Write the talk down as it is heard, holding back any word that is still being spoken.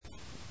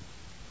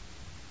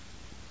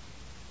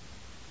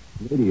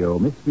Radio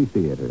Mystery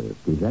Theater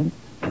presents...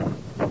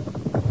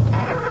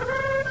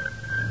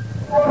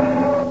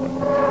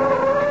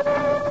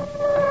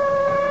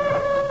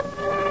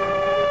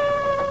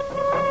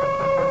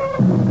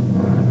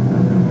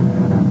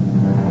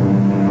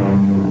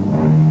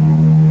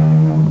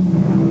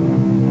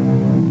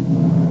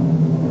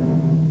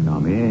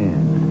 Come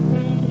in.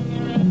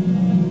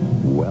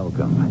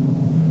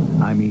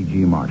 Welcome. I'm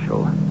E.G.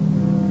 Marshall.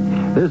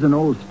 There's an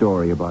old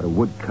story about a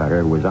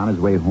woodcutter who was on his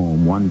way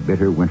home one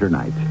bitter winter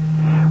night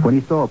when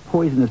he saw a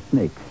poisonous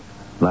snake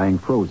lying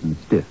frozen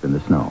stiff in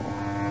the snow.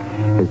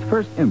 His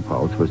first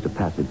impulse was to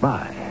pass it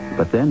by,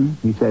 but then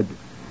he said,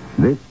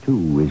 "This,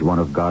 too, is one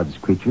of God's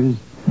creatures.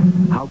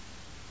 How..."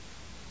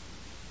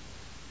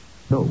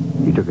 So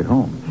he took it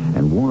home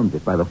and warmed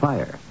it by the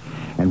fire.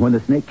 And when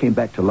the snake came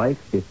back to life,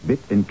 it bit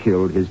and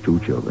killed his 2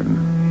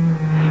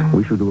 children.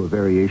 We shall do a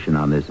variation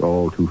on this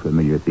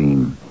all-too-familiar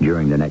theme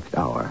during the next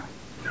hour.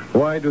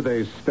 Why do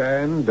they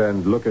stand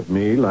and look at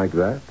me like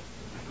that?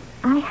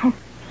 I have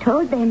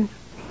told them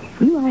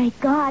you are a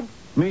god.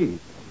 Me?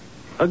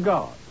 A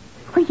god?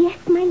 Oh, yes,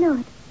 my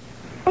lord.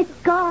 A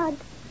god.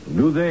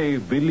 Do they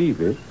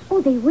believe it?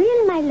 Oh, they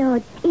will, my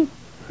lord,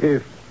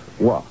 If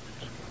what?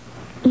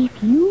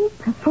 if you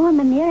perform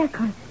a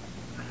miracle.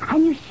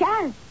 And you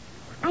shall.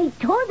 I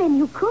told them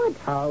you could.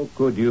 How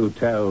could you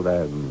tell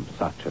them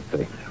such a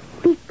thing?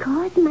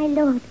 Because, my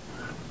lord,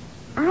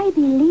 I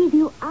believe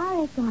you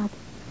are a god.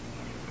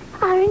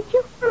 Aren't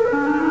you?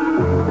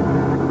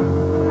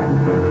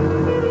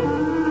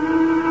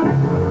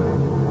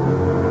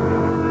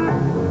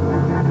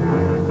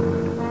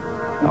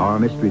 Our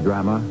mystery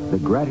drama, The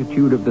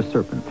Gratitude of the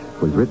Serpent,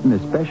 was written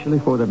especially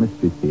for the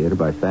Mystery Theater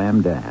by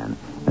Sam Dan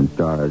and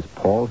stars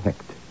Paul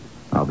Hecht.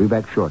 I'll be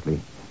back shortly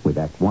with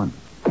Act 1.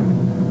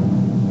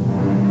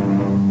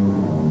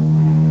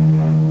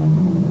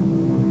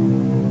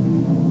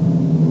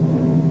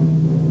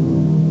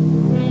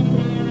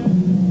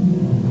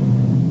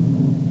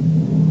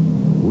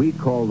 We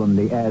call them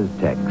the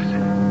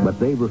Aztecs, but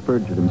they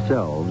referred to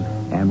themselves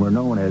and were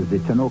known as the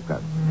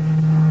Tenocas.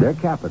 Their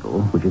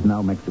capital, which is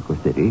now Mexico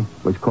City,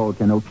 was called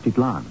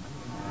Tenochtitlan.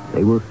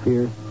 They were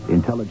fierce,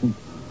 intelligent,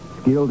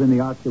 skilled in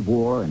the arts of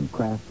war and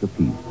crafts of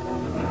peace.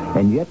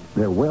 And yet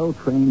their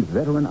well-trained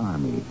veteran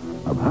army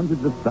of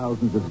hundreds of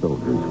thousands of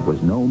soldiers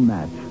was no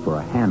match for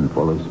a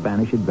handful of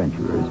Spanish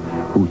adventurers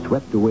who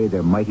swept away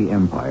their mighty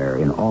empire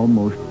in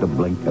almost the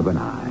blink of an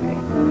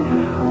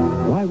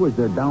eye. Why was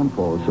their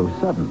downfall so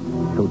sudden,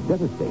 so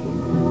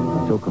devastating,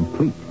 so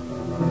complete?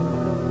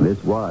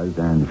 This was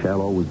and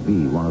shall always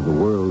be one of the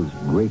world's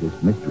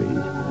greatest mysteries.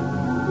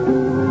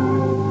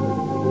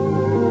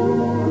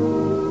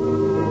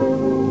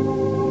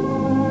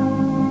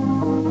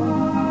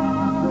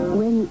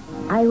 When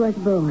I was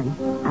born,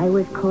 I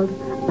was called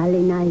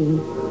Malinali,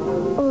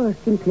 or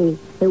simply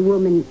a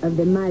woman of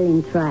the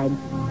Malin tribe.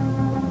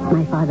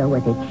 My father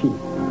was a chief.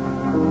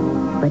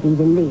 But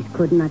even this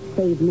could not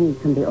save me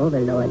from the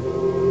overlords,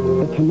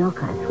 the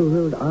Tenocas, who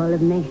ruled all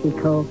of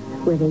Mexico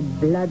with a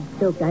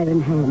blood-soaked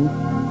iron hand.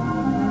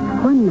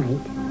 One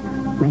night,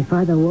 my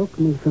father woke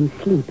me from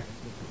sleep.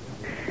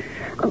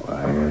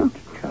 Quiet,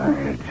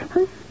 child.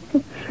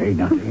 Say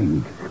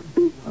nothing.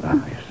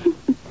 Rise.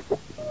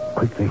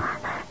 Quickly.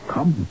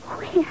 Come.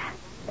 Where?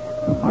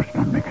 You must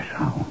not make a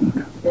sound.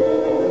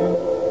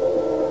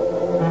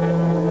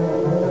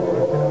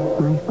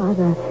 My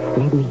father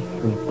led me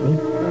swiftly,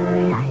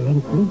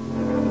 silently,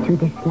 to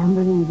the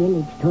slumbering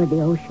village toward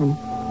the ocean.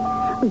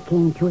 We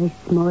came to a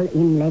small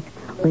inlet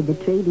where the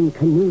trading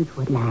canoes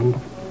would land.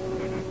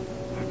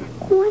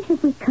 Why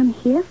have we come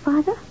here,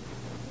 Father?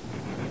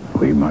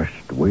 We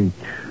must wait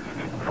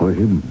for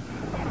him.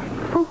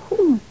 For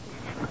whom?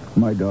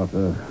 My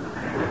daughter,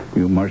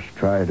 you must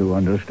try to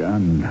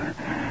understand.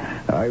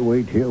 I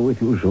wait here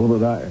with you so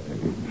that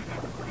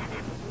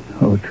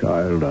Oh,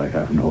 child, I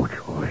have no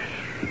choice.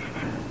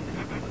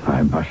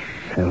 I must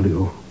sell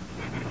you.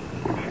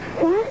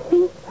 Sell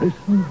me?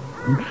 Listen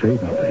and say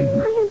nothing.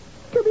 I am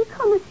to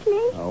become a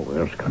slave? How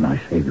else can I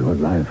save your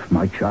life?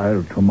 My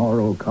child,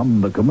 tomorrow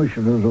come the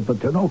commissioners of the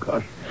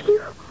Tenocas.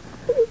 You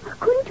are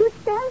going to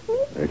sell me?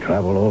 They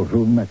travel all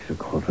through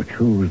Mexico to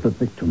choose the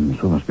victims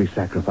who must be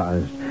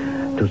sacrificed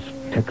to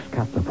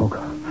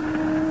Texcatlipoca.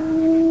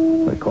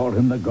 They call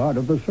him the god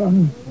of the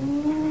sun.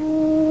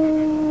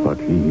 But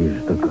he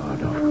is the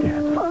god of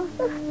death.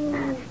 Father.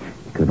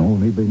 He can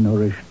only be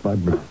nourished by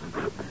blood.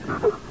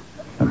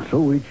 And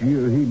so each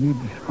year he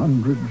needs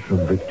hundreds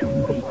of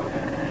victims.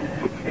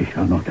 He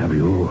shall not have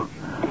you.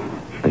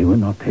 They will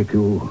not take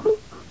you.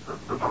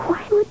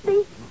 Why would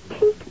they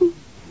take me?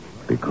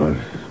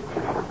 Because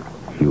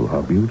you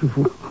are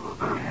beautiful.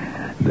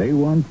 They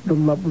want the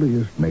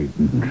loveliest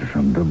maidens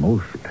and the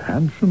most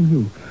handsome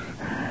youths.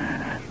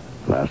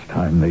 Last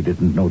time they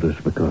didn't notice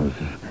because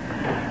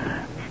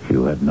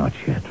you had not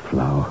yet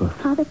flowered.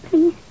 Father,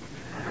 please.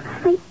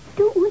 I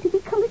don't want to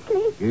become a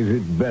slave. Is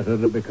it better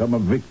to become a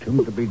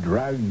victim, to be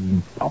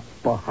dragged up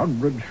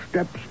 100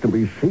 steps, to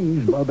be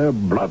seized by their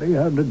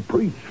bloody-handed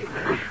priests,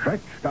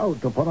 stretched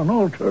out upon an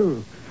altar,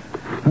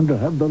 and to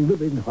have the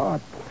living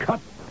heart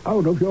cut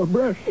out of your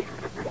breast.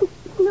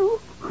 No.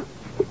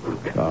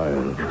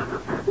 Child,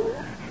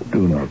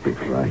 do not be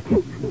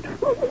frightened.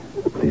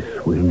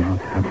 This will not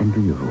happen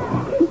to you.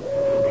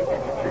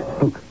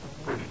 Look,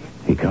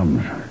 he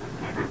comes.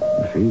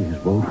 You see his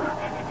boat?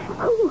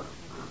 Who?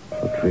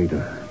 The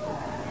trader.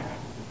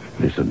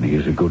 Listen, he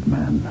is a good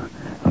man,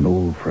 an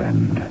old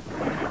friend.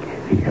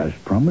 He has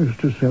promised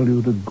to sell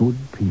you to good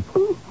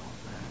people.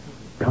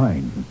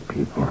 Kind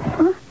people.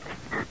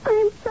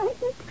 I'm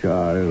frightened.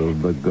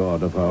 Child, the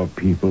God of our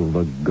people,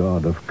 the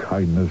God of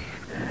kindness,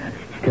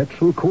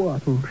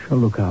 Quetzalcoatl shall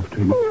look after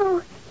you.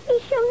 No, he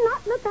shall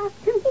not look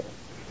after me.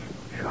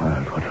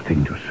 Child, what a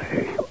thing to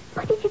say.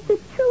 But is it the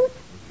truth?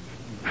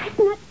 Has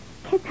not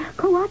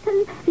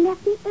Quetzalcoatl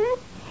left the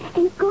earth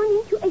and gone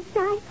into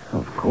exile?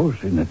 Of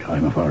course, in the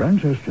time of our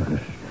ancestors.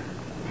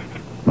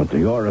 But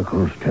the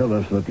oracles tell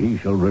us that he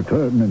shall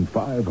return in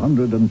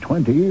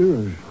 520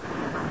 years.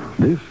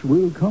 This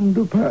will come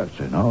to pass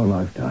in our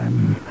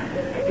lifetime.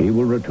 He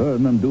will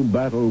return and do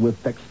battle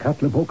with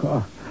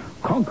Texcatlipoca,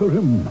 conquer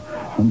him,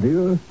 and the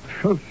earth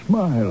shall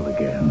smile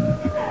again.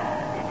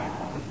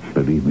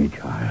 Believe me,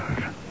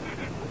 child,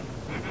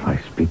 I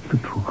speak the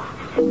truth.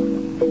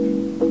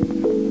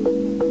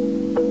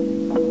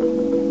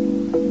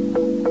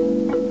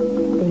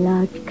 The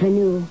large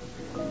canoe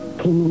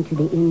came into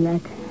the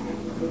inlet,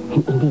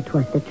 and in it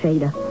was the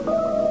trader.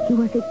 He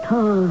was a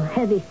tall,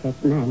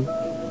 heavy-set man.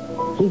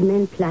 His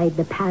men plied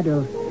the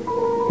paddles,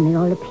 and they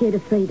all appeared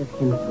afraid of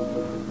him.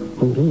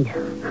 Indeed,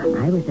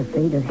 I was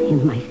afraid of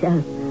him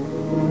myself.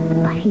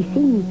 But he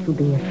seemed to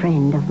be a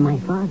friend of my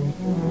father's.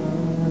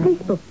 I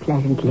spoke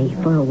pleasantly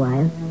for a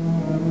while.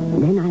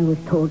 Then I was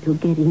told to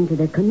get into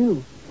the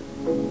canoe.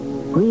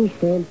 We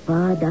sailed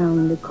far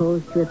down the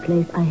coast to a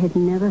place I had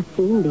never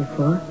seen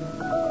before.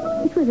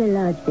 It was a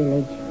large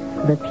village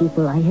of a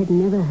people I had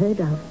never heard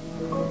of.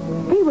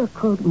 They were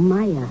called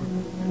Maya.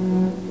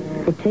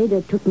 The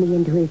trader took me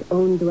into his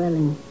own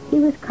dwelling. He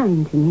was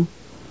kind to me.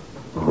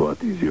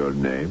 What is your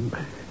name?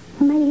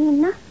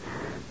 Marina?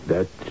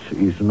 That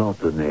is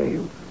not a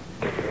name.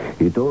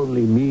 It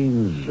only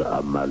means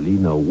a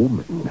Malina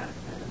woman.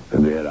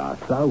 And there are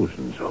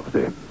thousands of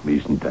them,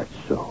 isn't that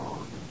so?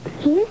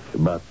 Yes?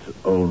 But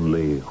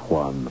only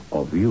one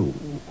of you,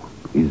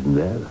 isn't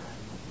there?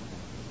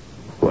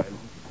 Well,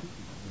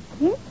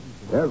 Yes?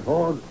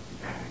 therefore,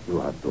 you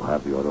have to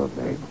have your own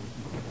name.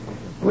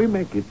 We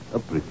make it a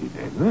pretty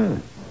name, eh?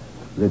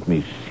 Let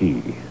me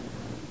see.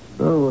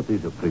 Oh, what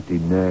is a pretty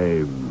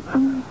name?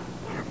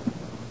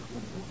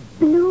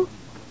 Blue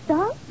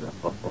Dog?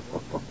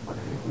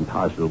 It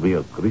has to be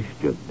a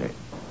Christian name.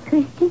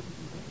 Christian?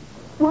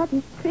 What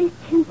is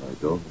Christian? I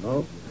don't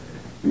know.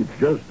 It's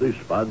just the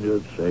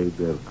Spaniards say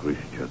they're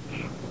Christians.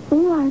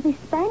 Who are the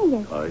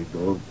Spaniards? I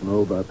don't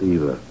know that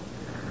either.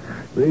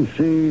 They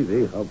say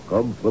they have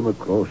come from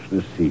across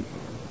the sea.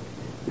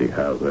 They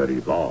have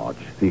very large,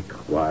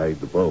 thick,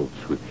 wide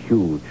boats with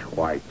huge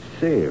white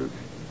sails.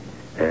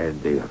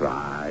 And they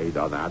ride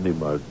on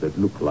animals that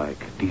look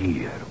like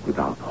deer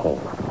without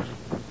horns.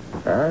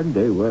 And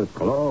they wear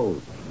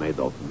clothes made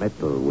of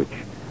metal which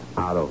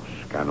arrows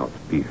cannot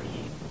pierce.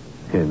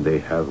 And they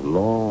have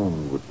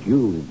long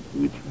tubes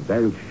which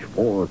belch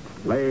forth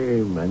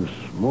flame and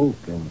smoke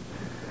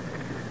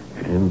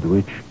and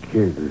which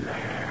kill.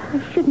 I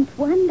shouldn't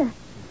wonder.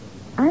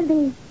 Are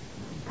they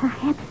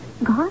perhaps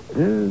gods?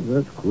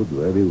 That could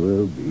very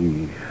well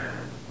be.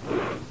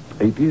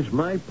 It is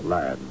my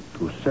plan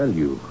to sell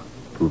you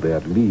to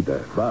their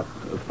leader. But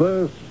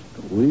first,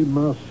 we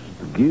must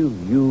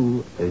give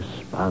you a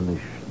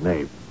Spanish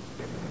name.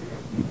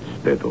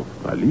 Instead of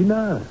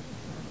Malina,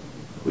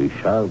 we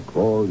shall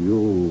call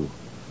you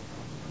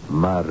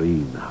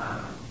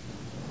Marina.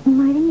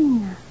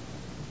 Marina.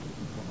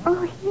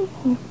 Oh,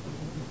 yes.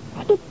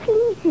 It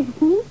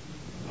pleases me.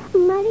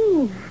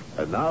 Marina.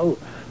 And now,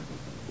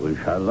 we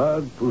shall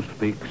learn to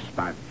speak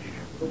Spanish.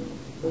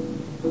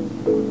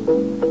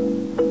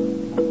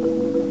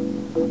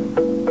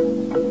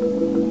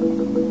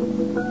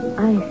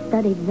 I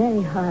studied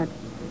very hard,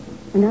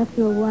 and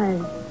after a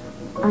while,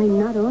 I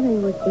not only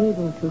was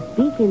able to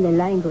speak in the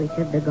language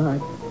of the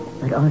gods,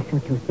 but also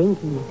to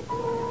think in it.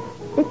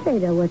 The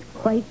trader was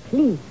quite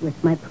pleased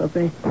with my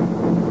progress.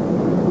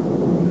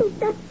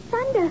 That's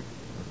thunder.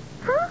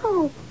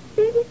 How?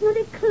 There is not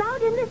a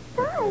cloud in the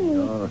sky.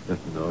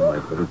 No, my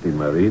pretty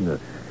Marina.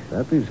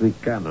 That is the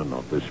cannon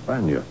of the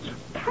Spaniards.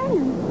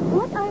 Cannon?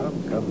 What are...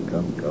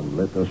 Come.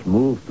 Let us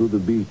move to the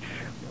beach.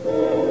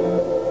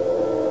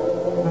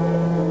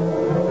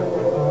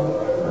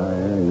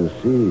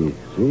 You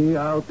see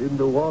out in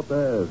the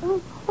water.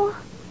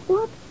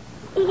 What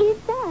is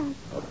that?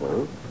 A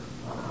boat.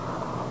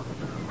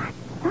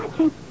 Such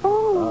a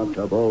boat. Such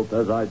a boat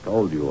as I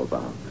told you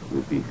about,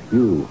 with the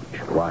huge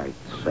white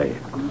sails.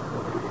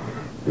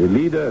 The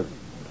leader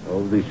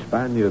of the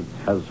Spaniards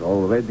has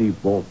already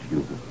bought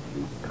you.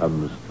 He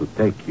comes to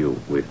take you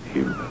with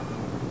him.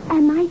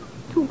 Am I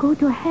to go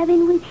to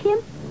heaven with him?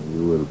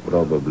 You will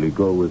probably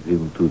go with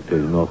him to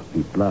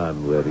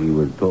Tenochtitlan, where he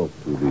will talk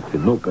to the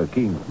Tenoch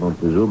King,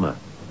 Montezuma.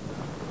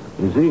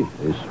 You see,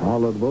 a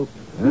smaller boat.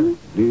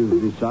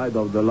 Leaves the side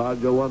of the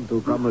larger one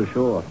to come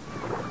ashore.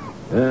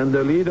 And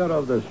the leader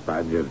of the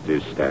Spaniards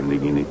is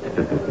standing in it.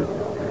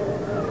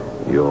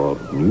 Your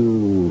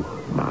new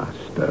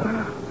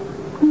master.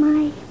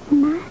 My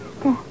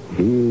master?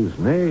 He is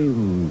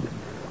named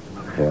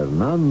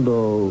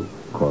Hernando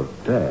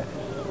Cortez.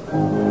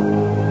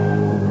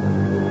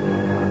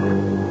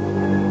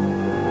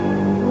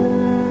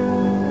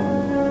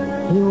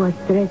 He was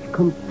dressed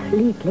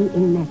completely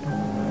in metal.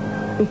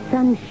 The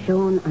sun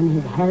shone on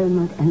his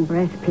helmet and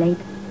breastplate.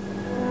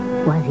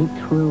 Was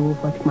it true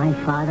what my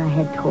father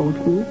had told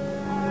me?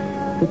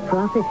 The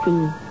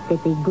prophecy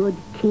that the good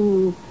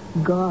king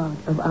god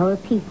of our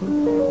people,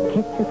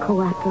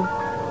 Quetzalcoatl,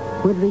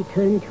 would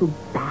return to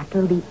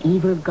battle the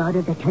evil god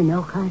of the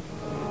Tenochas,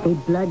 the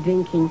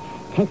blood-drinking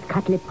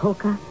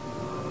Tezcatlipoca.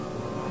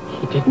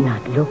 He did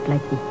not look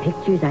like the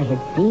pictures I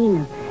had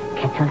seen of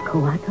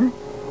Quetzalcoatl.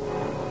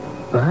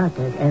 But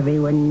as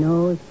everyone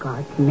knows,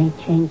 gods may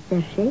change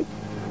their shapes.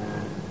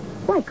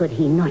 Why could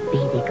he not be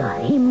the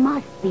god? He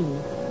must be.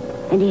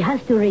 And he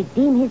has to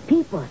redeem his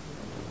people.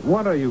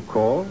 What are you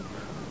called?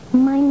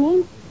 My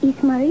name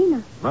is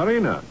Marina.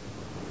 Marina.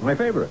 My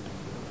favorite.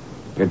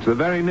 It's the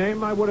very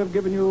name I would have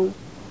given you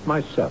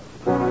myself.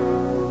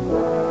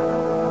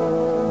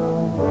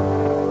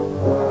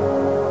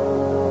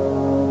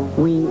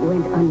 We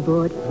went on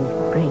board his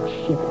great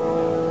ship.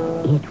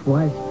 It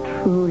was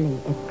truly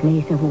a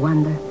place of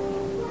wonder.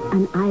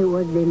 And I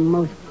was the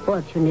most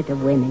fortunate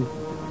of women.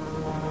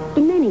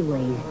 In many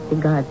ways, the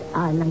gods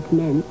are like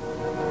men.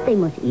 They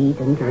must eat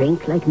and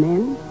drink like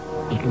men,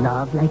 make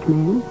love like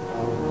men.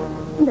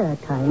 There are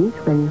times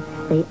when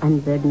they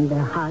unburden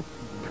their hearts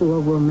to a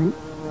woman.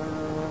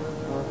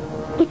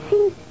 It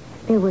seems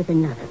there was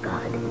another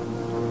god.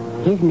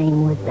 His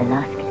name was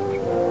Velasquez.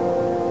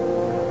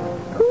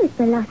 Who is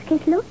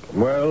Velasquez, Lord?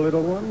 Well,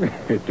 little one,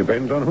 it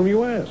depends on whom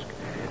you ask.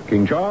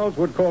 King Charles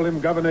would call him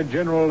Governor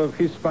General of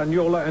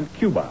Hispaniola and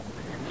Cuba.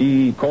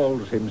 He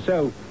calls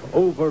himself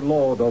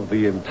Overlord of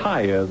the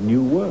entire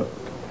New World.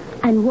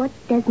 And what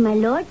does my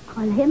lord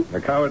call him?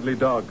 A cowardly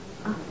dog.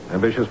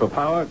 Ambitious for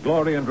power,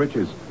 glory, and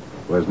riches.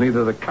 Who has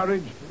neither the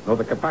courage nor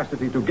the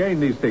capacity to gain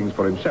these things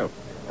for himself.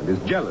 And is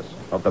jealous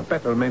of the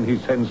better men he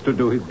sends to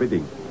do his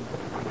bidding.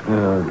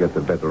 I'll get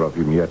the better of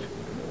him yet.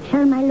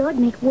 Shall my lord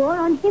make war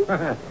on him?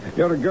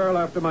 You're a girl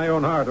after my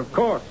own heart. Of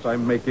course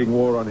I'm making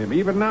war on him,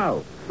 even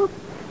now.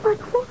 But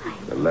why?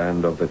 The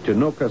land of the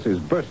Chinookas is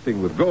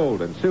bursting with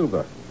gold and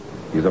silver.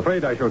 He's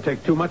afraid I shall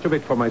take too much of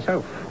it for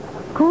myself.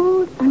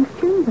 Gold and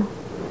silver.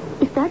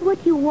 Is that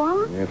what you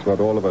want? It's what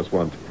all of us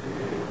want.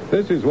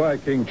 This is why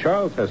King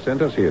Charles has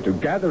sent us here, to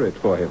gather it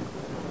for him.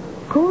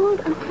 Gold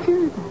and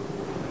silver.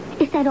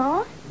 Is that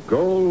all?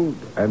 Gold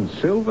and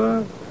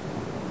silver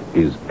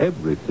is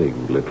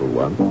everything, little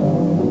one.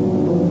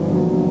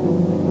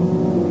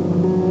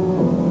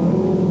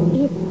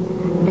 If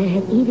there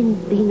had even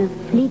been a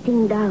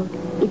fleeting doubt,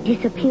 it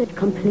disappeared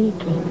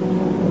completely.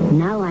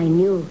 Now I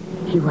knew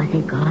he was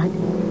a god.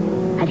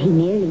 Had he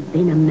merely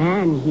been a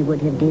man, he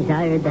would have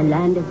desired the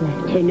land of the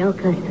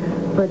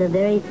Chinookas for the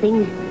very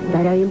things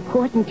that are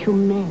important to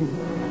men.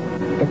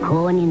 The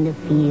corn in the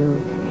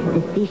fields,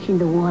 the fish in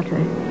the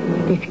water,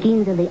 the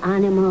skins of the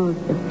animals,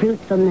 the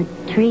fruits from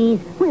the trees,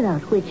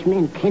 without which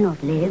men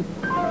cannot live.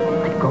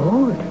 But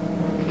gold,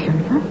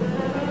 silver,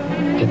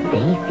 did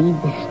they feed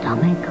the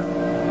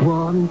stomach,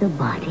 warm the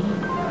body?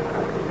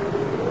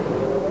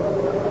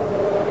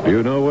 Do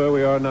you know where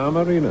we are now,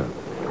 Marina?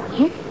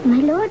 Yes,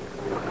 my lord.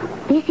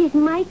 This is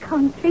my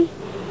country.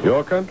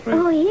 Your country?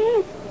 Oh,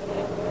 yes.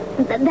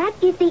 That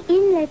is the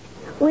inlet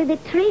where the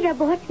trader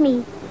bought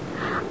me.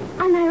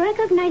 And I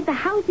recognize the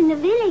house in the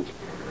village.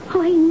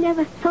 Oh, I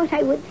never thought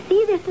I would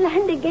see this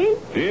land again.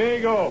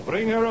 Diego,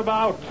 bring her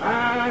about.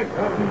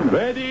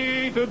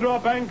 Ready to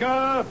drop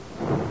anchor?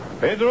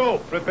 Pedro,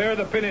 prepare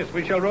the pinnace.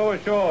 We shall row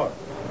ashore.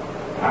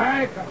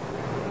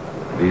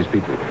 These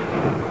people,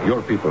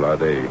 your people, are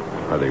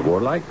they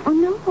warlike? Oh,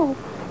 no.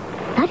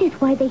 That is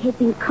why they have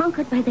been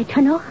conquered by the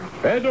Tenochas.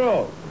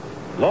 Pedro,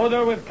 load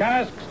her with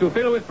casks to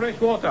fill with fresh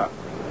water.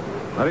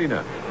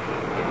 Marina,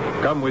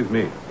 come with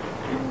me.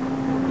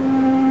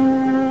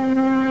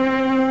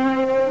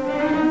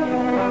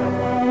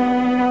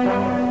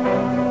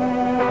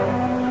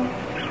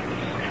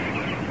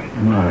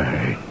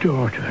 My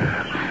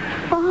daughter.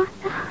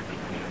 Father,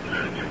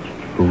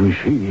 Who is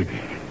he?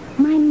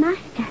 my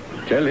master.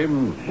 Tell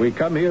him we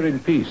come here in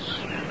peace.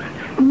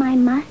 My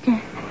master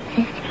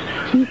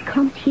says he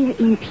comes here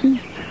in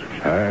peace.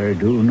 I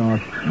do not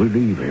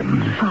believe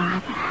him.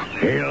 Father.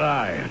 He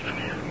lies.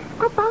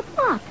 About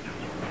what?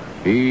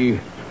 He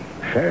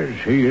says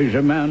he is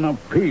a man of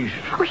peace.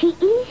 Oh, he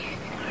is.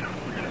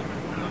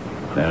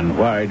 Then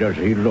why does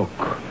he look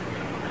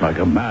like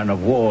a man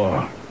of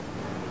war?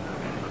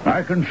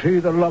 I can see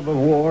the love of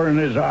war in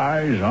his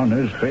eyes, on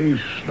his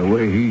face, the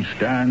way he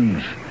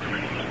stands.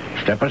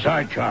 Step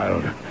aside,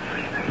 child.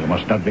 You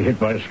must not be hit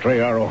by a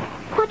stray arrow.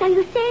 What are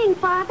you saying,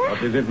 Father?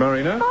 What is it,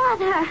 Marina?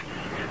 Father.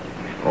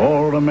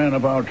 All the men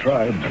of our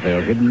tribe, they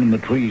are hidden in the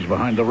trees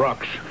behind the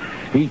rocks.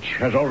 Each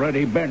has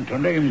already bent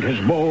and aimed his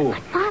bow.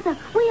 Father,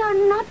 we are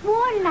not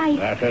warlike.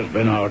 That has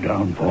been our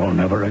downfall.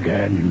 Never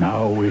again.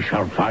 Now we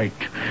shall fight.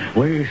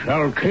 We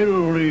shall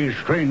kill these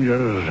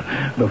strangers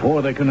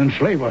before they can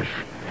enslave us.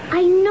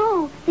 I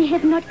know they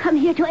have not come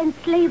here to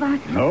enslave us.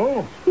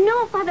 No?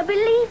 No, Father,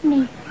 believe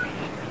me.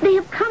 They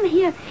have come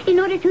here in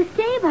order to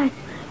save us.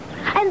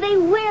 And they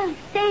will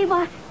save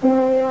us.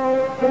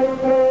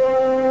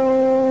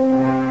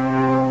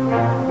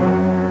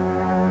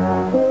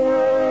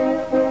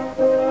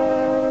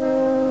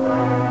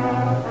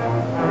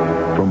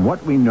 From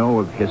what we know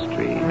of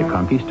history, the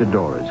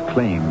conquistadors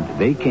claimed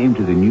they came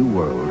to the New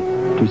World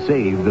to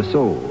save the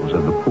souls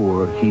of the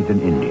poor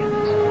heathen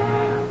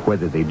Indians.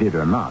 Whether they did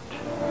or not,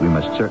 we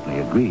must certainly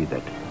agree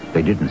that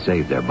they didn't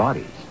save their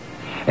bodies.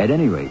 At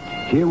any rate,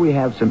 here we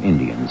have some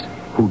Indians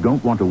who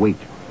don't want to wait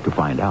to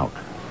find out.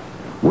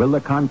 Will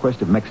the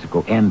conquest of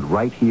Mexico end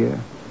right here?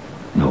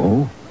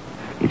 No.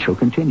 It shall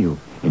continue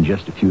in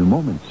just a few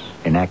moments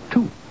in Act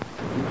 2.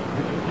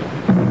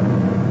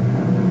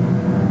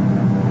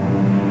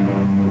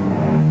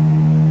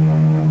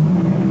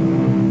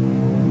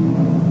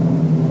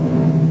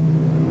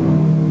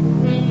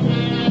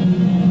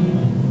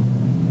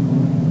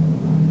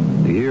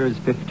 The year is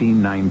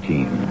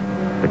 1519.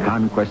 The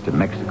conquest of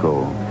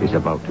Mexico is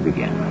about to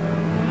begin.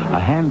 A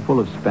handful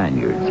of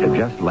Spaniards have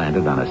just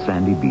landed on a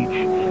sandy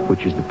beach,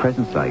 which is the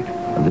present site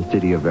of the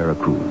city of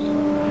Veracruz.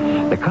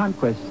 The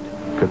conquest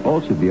could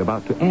also be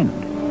about to end.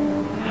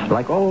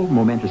 Like all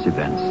momentous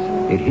events,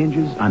 it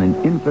hinges on an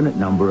infinite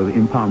number of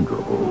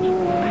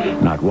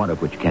imponderables, not one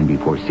of which can be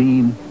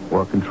foreseen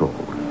or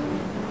controlled.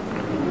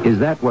 Is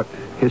that what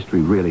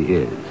history really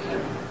is?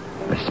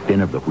 A spin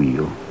of the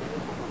wheel?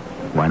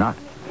 Why not?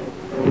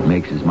 It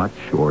makes as much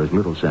or as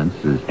little sense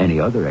as any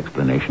other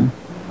explanation.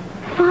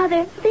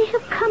 Father, they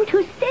have come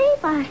to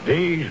save us.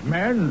 These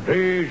men,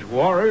 these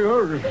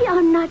warriors. They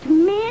are not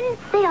men.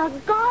 They are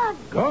gods.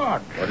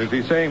 God. What is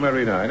he saying,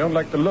 Marina? I don't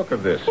like the look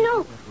of this.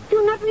 No,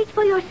 do not reach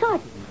for your sword.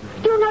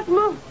 Do not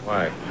move.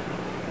 Why?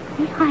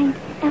 Behind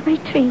every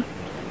tree,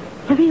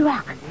 every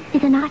rock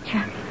is an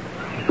archer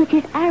with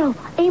his arrow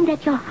aimed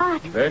at your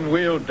heart. Then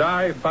we'll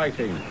die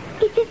fighting.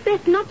 It is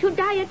best not to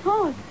die at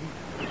all.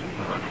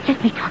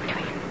 Let me talk to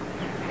him.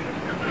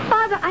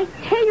 Father, I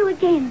tell you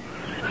again,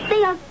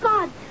 they are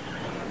gods.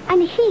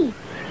 And he,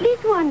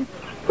 this one,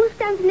 who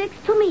stands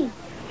next to me,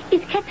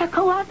 is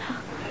Quetzalcoatl.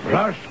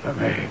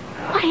 Blasphemy.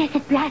 Why is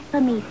it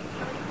blasphemy?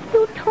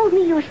 You told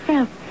me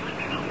yourself.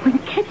 When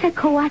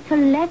Quetzalcoatl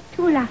left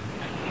Tula,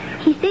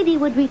 he said he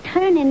would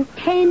return in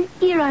 10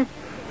 eras,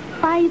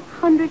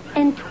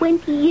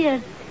 520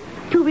 years,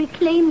 to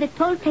reclaim the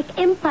Toltec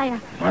Empire.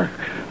 But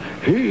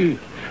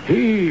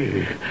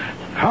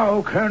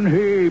how can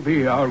he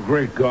be our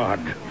great God?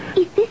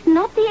 Is this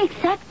not the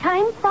exact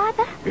time,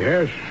 Father?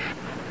 Yes,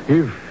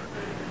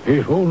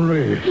 if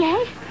only...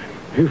 Yes?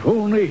 If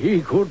only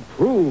he could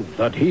prove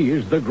that he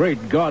is the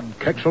great god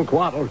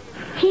Quetzalcoatl.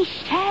 He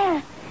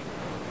shall.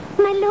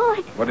 My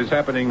lord. What is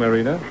happening,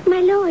 Marina?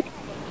 My lord,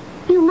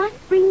 you must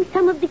bring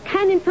some of the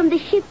cannon from the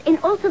ship and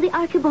also the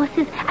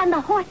arquebuses and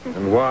the horses.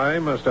 And why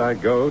must I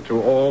go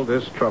to all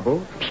this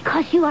trouble?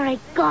 Because you are a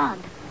god.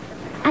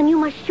 And you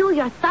must show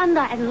your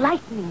thunder and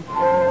lightning.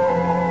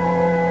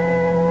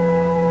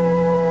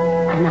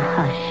 And a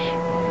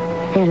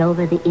hush fell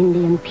over the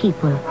Indian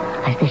people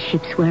as the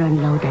ships were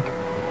unloaded.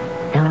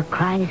 There were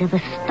cries of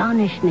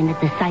astonishment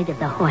at the sight of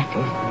the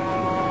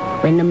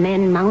horses. When the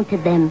men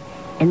mounted them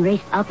and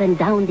raced up and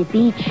down the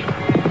beach,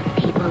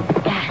 people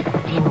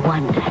gasped in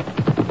wonder.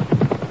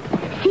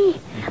 See,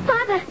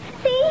 Father,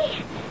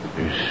 see?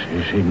 This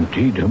is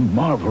indeed a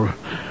marvel.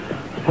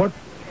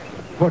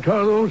 What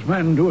are those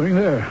men doing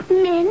there?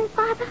 Men,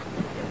 Father?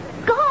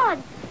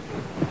 Gods!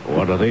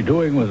 What are they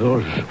doing with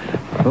those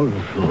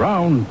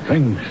round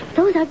things?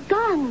 Those are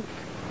guns.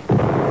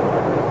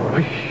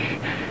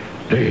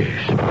 They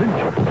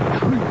splinter the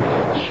trees.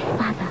 Yes,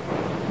 Father.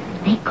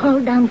 They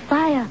call down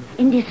fire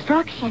and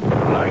destruction.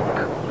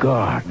 Like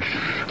gods.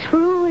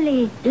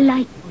 Truly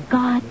like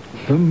gods.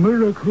 The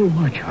miracle,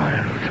 my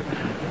child.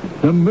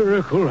 The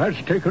miracle has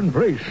taken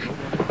place.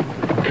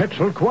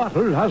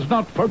 Quetzalcoatl has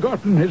not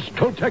forgotten his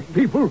Toltec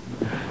people.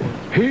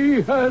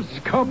 He has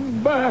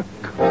come back.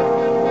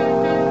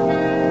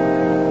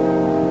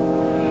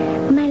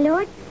 My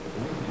lord,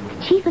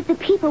 the chief of the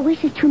people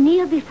wishes to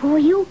kneel before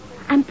you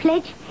and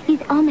pledge his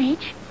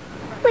homage.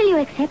 Will you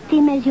accept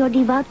him as your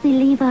devout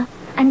believer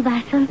and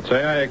vassal?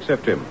 Say I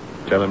accept him.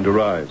 Tell him to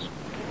rise.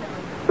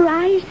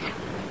 Rise,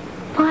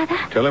 Father?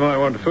 Tell him I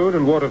want food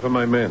and water for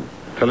my men.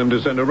 Tell him to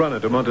send a runner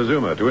to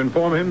Montezuma to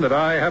inform him that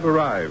I have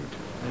arrived.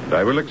 And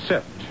I will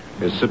accept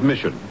his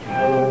submission.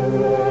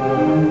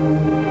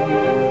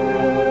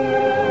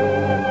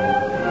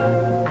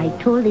 I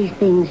told these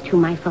things to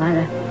my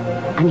father,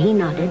 and he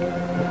nodded.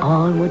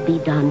 All would be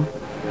done.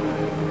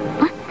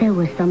 But there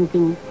was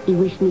something he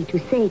wished me to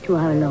say to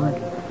our Lord.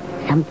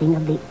 Something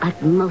of the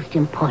utmost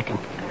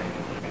importance.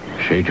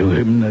 Say to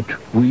him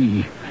that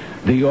we,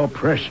 the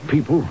oppressed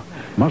people,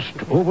 must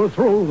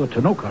overthrow the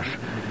Tenochcas.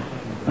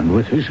 And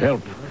with his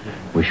help,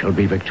 we shall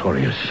be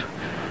victorious.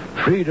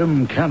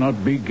 Freedom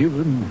cannot be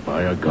given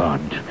by a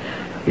god.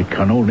 It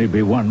can only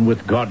be won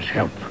with God's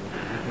help.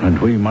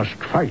 And we must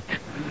fight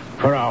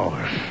for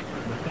ours.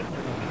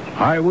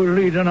 I will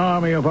lead an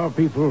army of our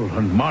people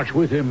and march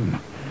with him.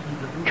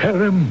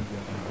 Tell him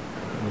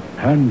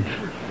and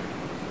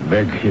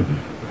beg him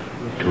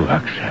to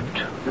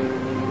accept.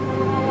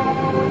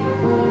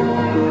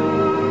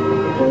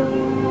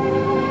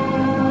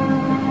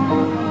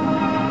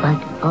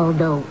 But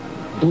although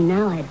he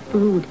now had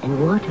food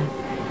and water,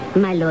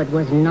 my lord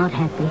was not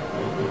happy.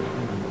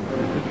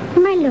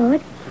 My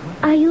lord,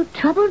 are you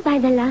troubled by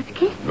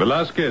Velasquez?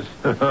 Velasquez?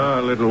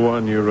 Little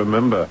one, you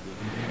remember.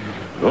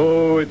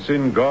 Oh, it's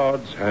in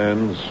God's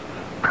hands.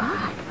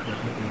 God?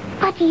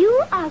 But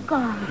you are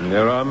God.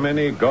 There are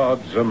many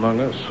gods among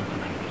us,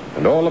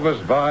 and all of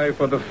us vie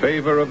for the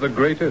favor of the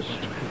greatest,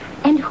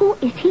 And who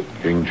is he?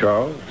 King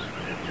Charles.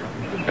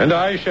 And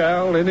I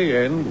shall, in the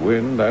end,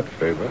 win that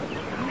favor.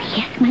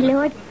 Yes, my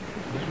lord.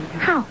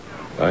 How?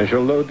 I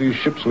shall load these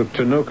ships with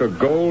Tanoka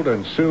gold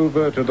and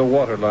silver to the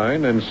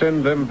waterline and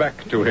send them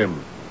back to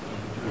him.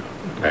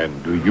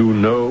 And do you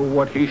know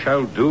what he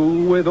shall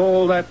do with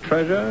all that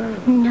treasure?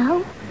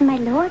 No, my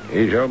lord.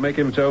 He shall make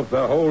himself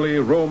the Holy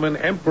Roman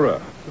Emperor.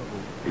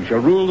 He shall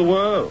rule the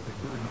world.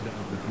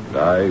 And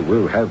I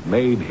will have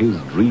made his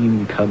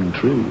dream come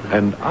true,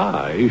 and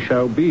I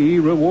shall be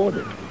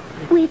rewarded.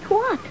 With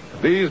what?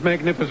 These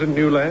magnificent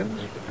new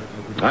lands,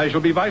 I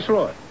shall be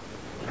viceroy.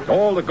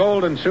 All the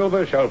gold and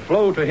silver shall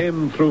flow to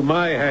him through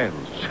my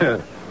hands,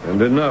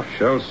 and enough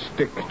shall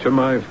stick to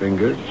my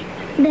fingers.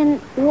 Then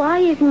why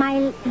is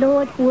my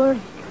lord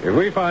worried? If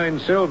we find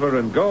silver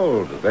and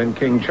gold, then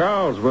King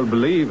Charles will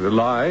believe the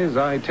lies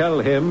I tell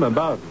him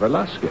about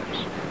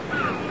Velasquez.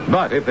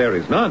 But if there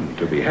is none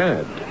to be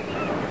had,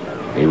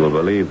 he will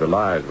believe the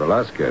lies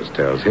Velasquez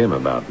tells him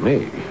about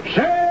me.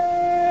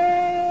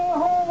 Sail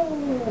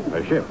ho!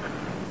 A ship.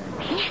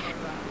 Yes,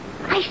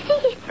 I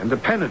see it. And the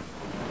pennant.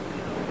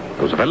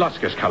 Those are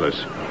Velasquez colors.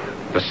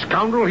 The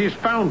scoundrel, he's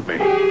found me.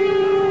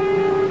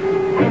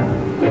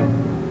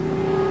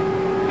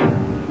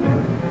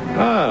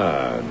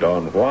 Ah,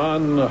 Don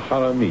Juan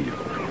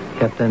Jaramillo.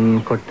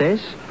 Captain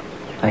Cortez,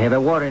 I have a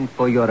warrant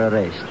for your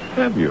arrest.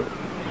 Have you?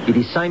 It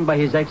is signed by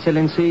His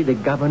Excellency, the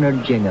Governor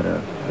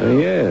General.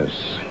 Yes,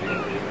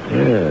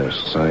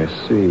 I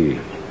see.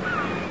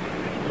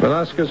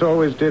 Velasquez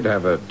always did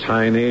have a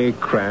tiny,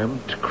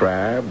 cramped,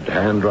 crabbed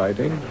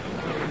handwriting.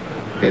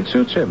 It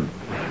suits him.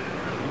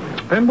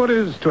 And what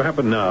is to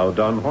happen now,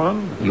 Don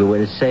Juan? You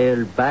will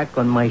sail back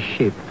on my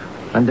ship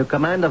under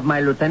command of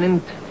my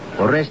lieutenant,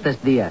 Orestes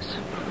Diaz.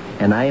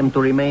 And I am to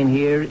remain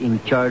here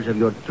in charge of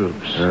your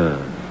troops.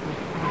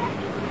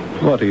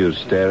 What are you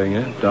staring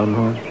at, Don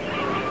Juan?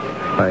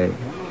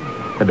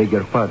 I beg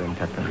your pardon,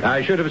 Captain.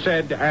 I should have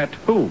said, at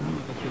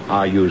whom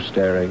are you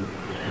staring?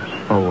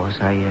 Oh, was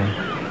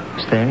I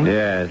staring?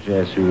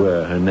 Yes, you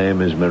were. Her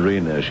name is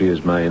Marina. She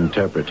is my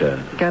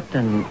interpreter.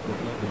 Captain,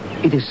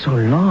 it is so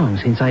long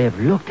since I have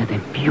looked at a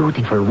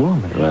beautiful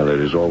woman. Well,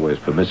 it is always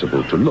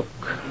permissible to look.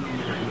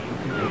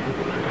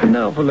 And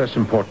now for less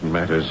important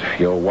matters.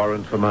 Your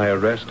warrant for my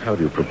arrest, how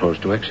do you propose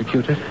to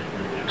execute it?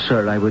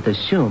 Sir, I would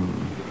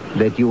assume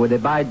that you would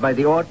abide by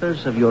the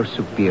orders of your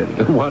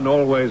superior. One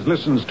always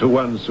listens to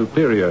one's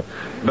superior.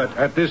 But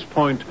at this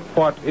point,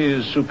 what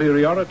is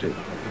superiority?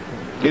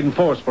 In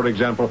force, for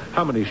example,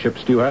 how many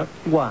ships do you have?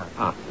 1.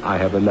 I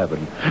have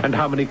 11. And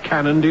how many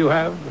cannon do you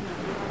have?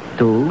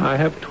 2. I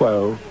have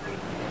 12.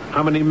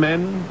 How many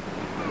men?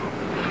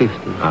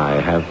 50.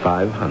 I have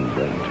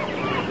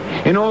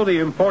 500. In all the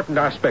important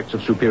aspects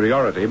of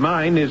superiority,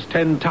 mine is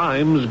 10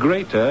 times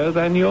greater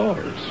than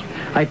yours.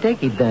 I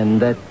take it then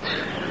that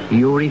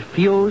you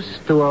refuse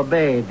to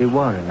obey the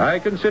warrant. I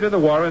consider the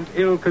warrant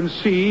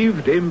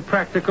ill-conceived,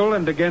 impractical,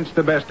 and against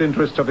the best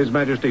interests of His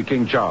Majesty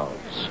King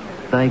Charles.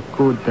 I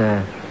could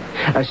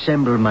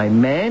assemble my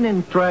men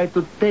and try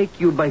to take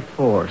you by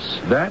force.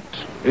 That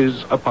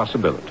is a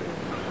possibility.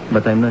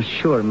 But I'm not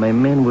sure my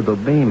men would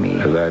obey me.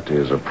 That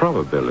is a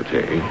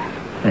probability.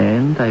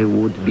 And I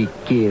would be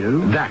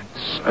killed.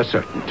 That's a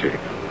certainty.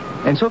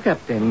 And so,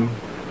 Captain,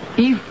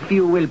 if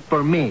you will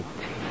permit,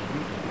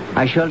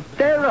 I shall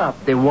tear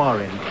up the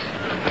warrant.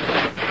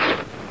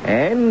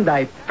 And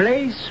I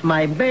place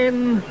my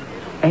men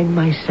and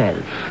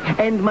myself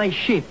and my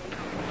ship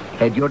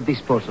at your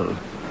disposal.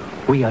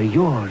 We are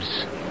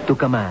yours to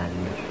command.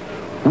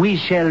 We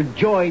shall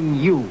join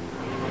you.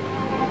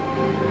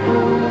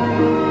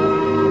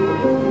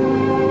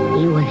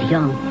 He was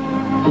young.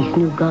 This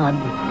new god,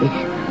 this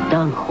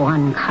Don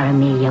Juan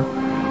Jaramillo.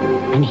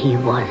 And he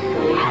was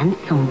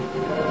handsome.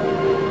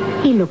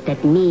 He looked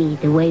at me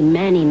the way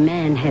many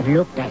men have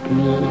looked at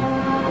me.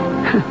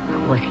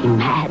 Was he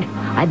mad?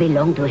 I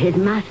belonged to his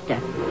master.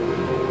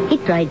 He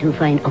tried to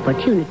find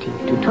opportunity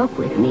to talk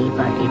with me,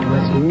 but it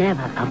was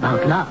never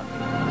about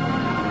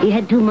love. He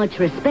had too much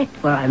respect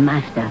for our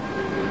master,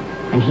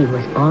 and he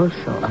was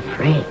also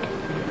afraid.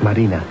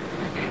 Marina,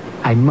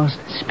 I must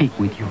speak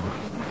with you.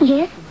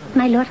 Yes,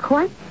 my Lord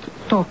Juan?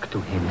 Talk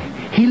to him.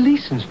 He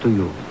listens to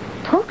you.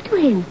 Talk to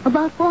him.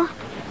 About what?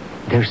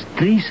 There's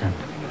treason.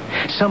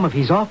 some of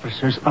his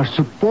officers are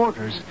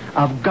supporters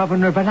of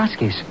Governor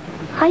Velasquez.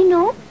 I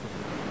know,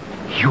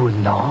 You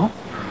know?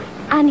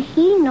 and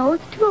he knows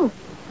too.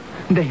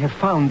 They have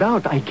found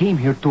out I came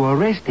here to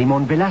arrest him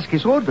on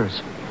Velasquez's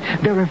orders.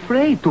 They're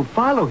afraid to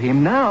follow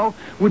him now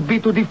would be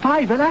to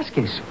defy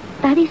Velasquez.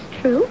 That is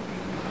true.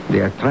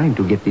 They are trying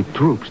to get the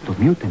troops to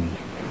mutiny.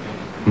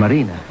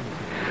 Marina,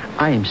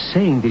 I am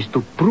saying this to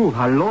prove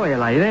how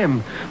loyal I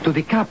am to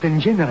the Captain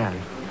General.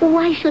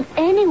 Why should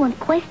anyone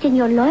question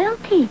your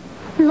loyalty,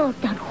 Lord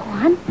Don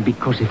Juan?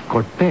 Because if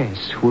Cortez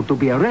were to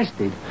be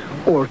arrested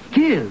or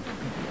killed,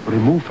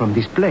 removed from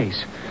this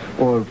place,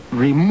 or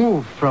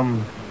removed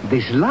from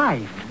this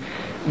life,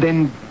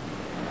 then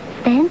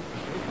Then?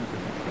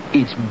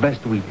 it's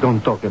best we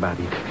don't talk about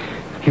it.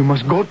 You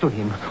must go to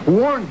him,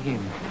 warn him,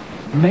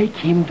 make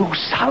him do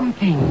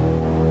something.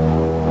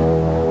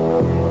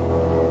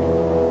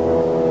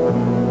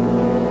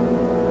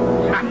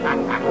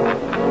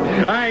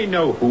 I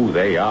know who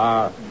they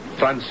are.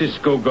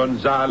 Francisco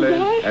Gonzalez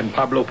Yes. and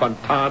Pablo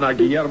Fontana,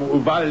 Guillermo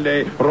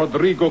Ubalde,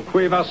 Rodrigo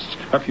Cuevas,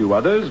 a few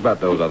others, but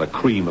those are the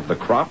cream of the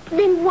crop.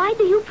 Then why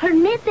do you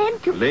permit them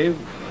to... Live.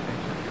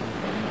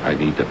 I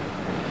need them.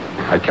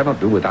 I cannot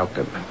do without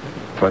them.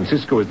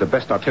 Francisco is the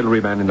best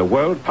artilleryman in the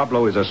world.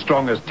 Pablo is as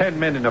strong as 10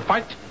 men in a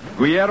fight.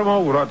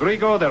 Guillermo,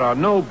 Rodrigo, there are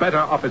no better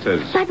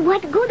officers. But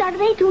what good are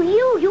they to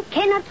you? You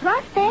cannot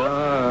trust them.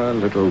 Ah,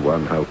 little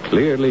one, how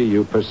clearly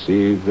you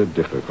perceive the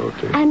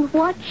difficulty. And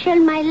what shall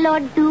my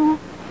lord do?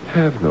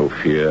 Have no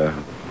fear.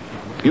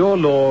 Your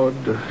lord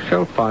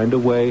shall find a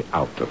way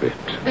out of it.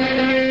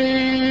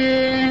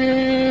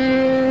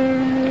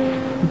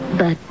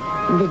 But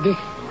the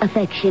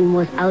disaffection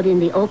was out in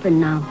the open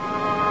now.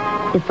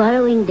 The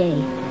following day,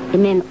 the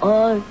men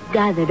all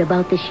gathered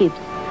about the ships.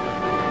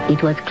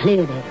 It was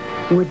clear there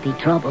would be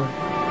trouble.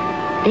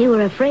 They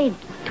were afraid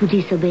to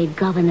disobey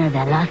Governor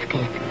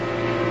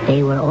Velasquez.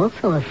 They were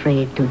also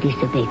afraid to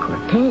disobey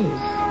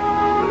Cortez.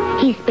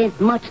 He spent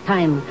much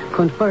time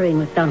conferring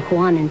with Don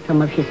Juan and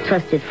some of his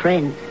trusted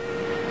friends.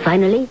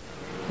 Finally,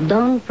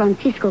 Don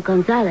Francisco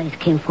Gonzalez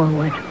came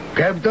forward.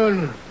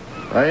 Captain,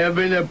 I have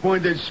been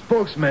appointed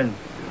spokesman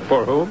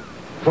For whom?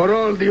 for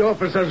all the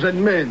officers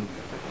and men.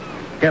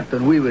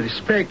 Captain, we will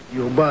respect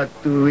you, but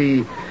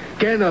we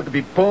cannot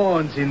be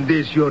pawns in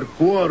this your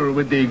quarrel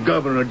with the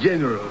Governor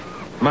General.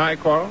 My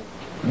quarrel?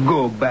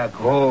 Go back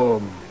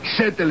home.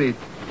 Settle it.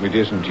 It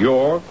isn't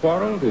your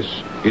quarrel. This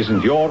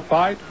isn't your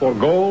fight for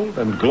gold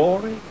and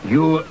glory.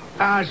 You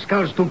ask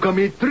us to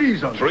commit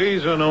treason.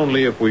 Treason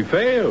only if we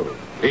fail.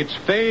 It's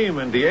fame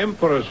and the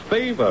Emperor's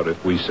favor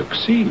if we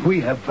succeed. We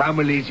have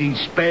families in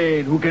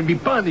Spain who can be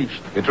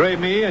punished. Betray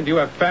me and you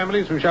have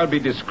families who shall be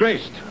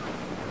disgraced.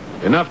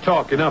 Enough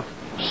talk, enough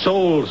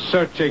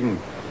soul-searching.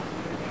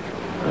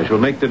 I shall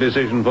make the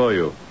decision for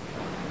you.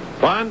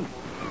 Juan,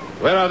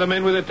 where are the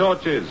men with the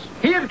torches?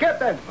 Here,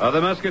 Captain. Are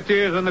the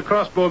musketeers and the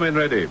crossbowmen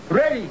ready?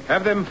 Ready.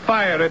 Have them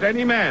fire at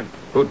any man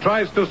who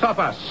tries to stop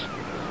us.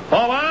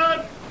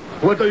 Forward!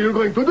 What are you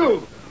going to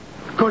do?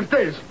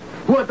 Cortez,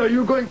 what are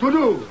you going to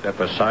do? Step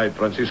aside,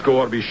 Francisco,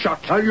 or be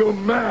shot. Are you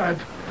mad?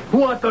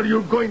 What are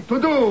you going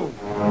to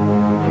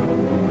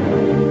do?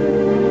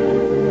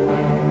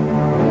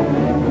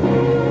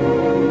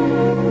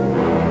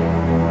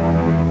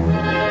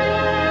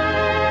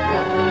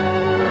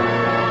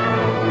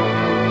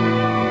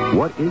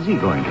 What is he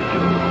going to do?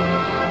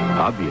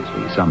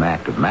 Obviously, some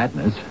act of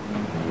madness.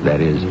 That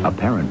is,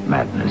 apparent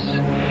madness.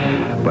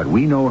 But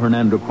we know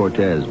Hernando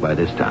Cortez by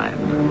this time.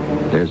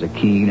 There's a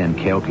keen and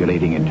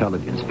calculating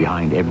intelligence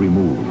behind every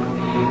move.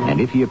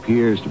 And if he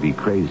appears to be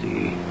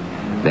crazy,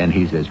 then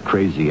he's as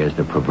crazy as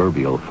the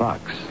proverbial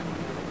fox.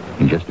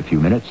 In just a few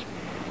minutes,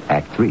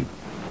 Act 3.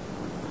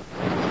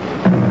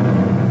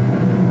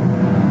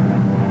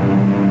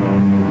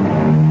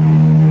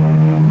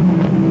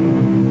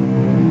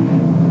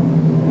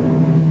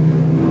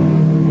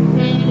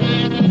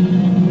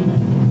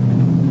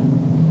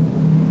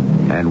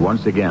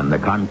 Once again, the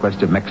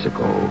conquest of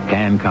Mexico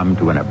can come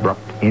to an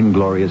abrupt,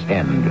 inglorious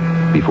end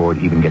before it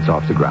even gets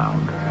off the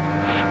ground.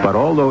 But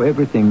although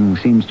everything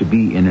seems to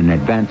be in an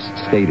advanced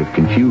state of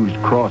confused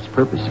cross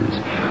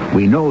purposes,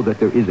 we know that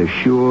there is a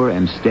sure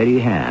and steady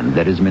hand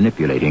that is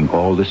manipulating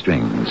all the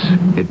strings.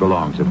 It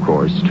belongs, of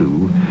course,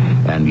 to,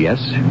 and yes,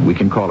 we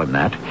can call him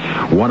that,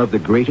 one of the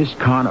greatest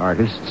con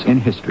artists in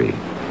history,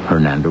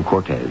 Hernando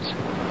Cortez.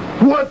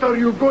 What are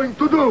you going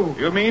to do?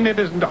 You mean it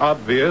isn't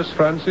obvious,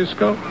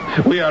 Francisco?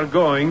 We are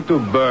going to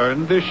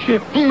burn the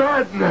ship.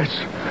 Madness!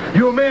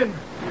 You men,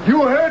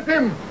 you heard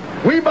him.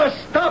 We must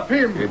stop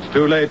him. It's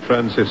too late,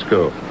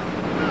 Francisco.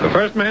 The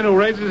first man who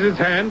raises his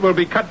hand will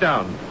be cut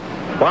down.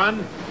 Juan,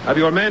 have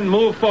your men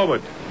move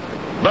forward.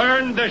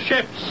 Burn the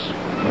ships.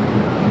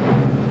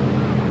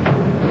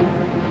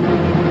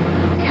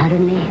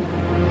 Suddenly,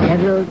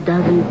 several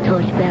dozen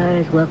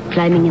torchbearers were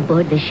climbing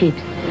aboard the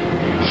ships.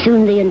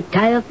 Soon the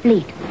entire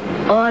fleet,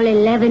 all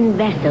 11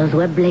 vessels,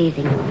 were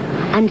blazing.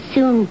 And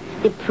soon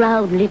the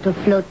proud little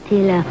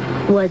flotilla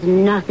was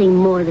nothing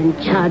more than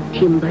charred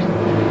timbers.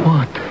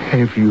 What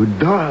have you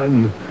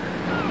done?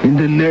 In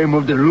the name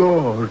of the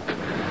Lord,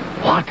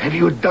 What have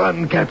you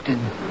done, Captain?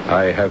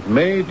 I have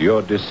made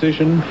your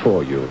decision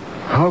for you.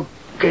 How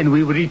can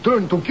we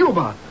return to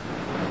Cuba?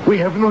 We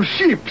have no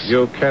ships.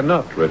 You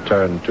cannot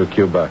return to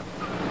Cuba.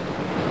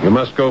 You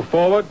must go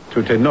forward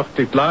to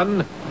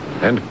Tenochtitlan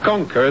and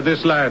conquer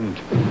this land.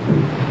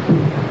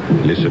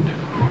 Listen.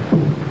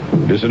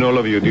 Listen, all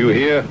of you. Do you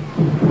hear?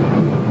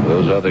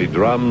 Those are the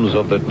drums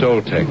of the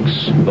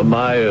Toltecs, the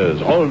Mayas,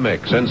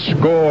 Olmecs, and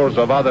scores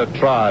of other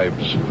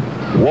tribes.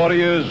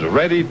 Warriors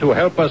ready to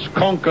help us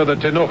conquer the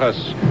Tenochas,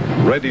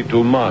 ready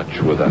to march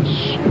with us.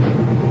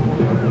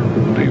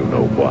 Do you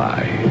know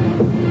why?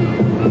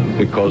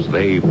 Because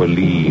they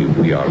believe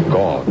we are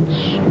gods,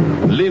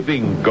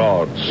 living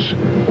gods.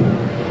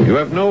 You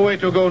have no way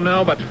to go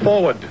now but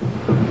forward.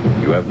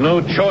 You have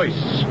no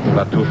choice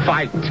but to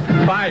fight.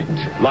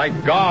 Fight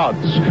like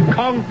gods.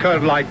 Conquer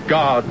like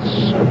gods.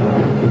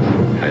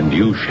 And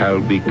you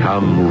shall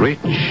become rich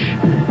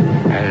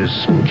as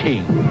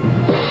kings.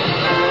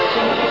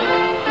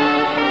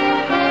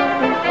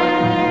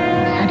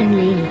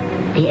 Suddenly,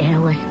 the air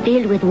was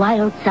filled with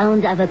wild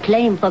sounds of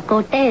acclaim for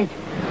Cortez.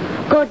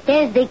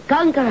 Cortez the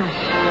Conqueror.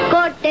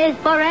 Cortez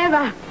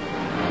forever.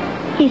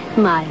 He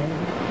smiled.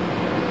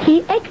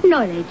 He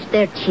acknowledged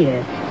their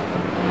cheers.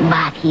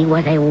 But he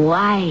was a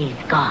wise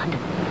god.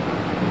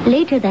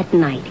 Later that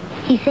night,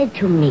 he said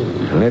to me,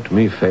 Let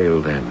me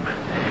fail them.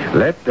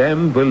 Let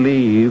them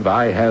believe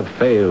I have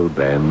failed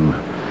them,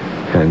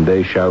 and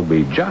they shall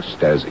be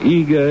just as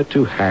eager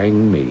to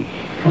hang me.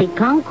 The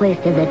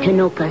conquest of the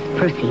Tenochas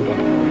proceeded.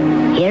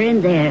 Here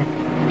and there,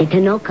 the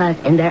Tenochas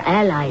and their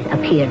allies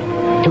appeared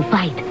to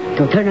fight,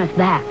 to turn us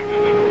back.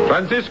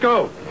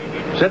 Francisco,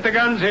 set the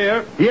guns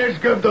here. Yes,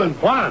 Captain.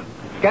 Juan,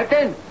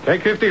 Captain?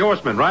 take 50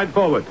 horsemen. Ride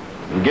forward.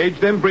 Engage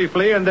them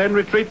briefly and then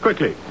retreat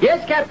quickly.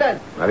 Yes, Captain.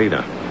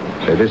 Marina,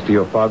 say this to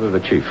your father, the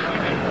chief.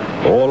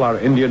 All our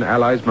Indian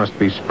allies must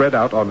be spread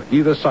out on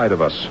either side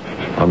of us.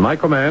 On my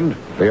command,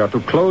 they are to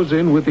close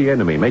in with the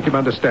enemy. Make him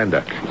understand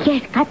that.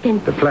 Yes,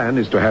 Captain. The plan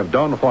is to have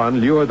Don Juan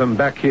lure them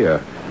back here.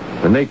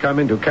 When they come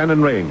into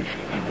cannon range,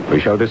 we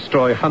shall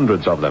destroy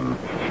hundreds of them.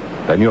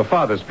 Then your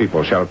father's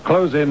people shall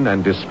close in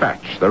and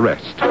dispatch the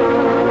rest.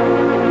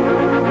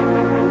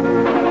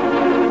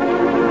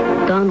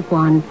 Don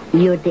Juan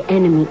lured the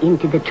enemy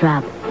into the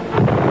trap.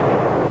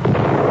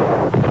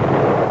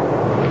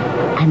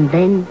 And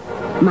then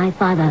my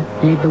father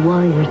led the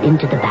warriors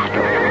into the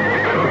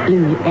battle.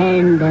 In the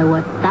end, there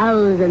were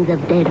thousands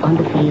of dead on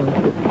the field.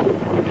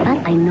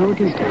 But I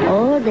noticed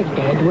all the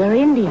dead were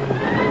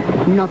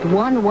Indians. Not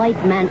one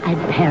white man had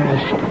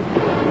perished.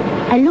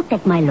 I looked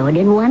at my lord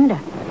in wonder.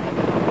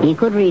 He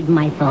could read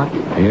my thoughts.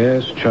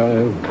 Yes,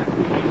 child.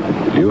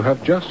 You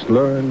have just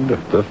learned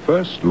the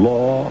first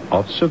law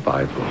of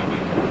survival.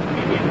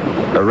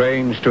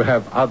 Arrange to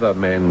have other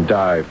men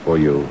die for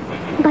you.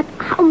 But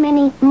how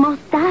many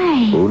must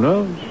die? Who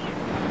knows?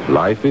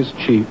 Life is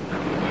cheap.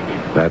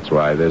 That's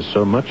why there's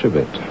so much of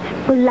it.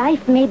 For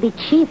life may be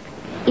cheap.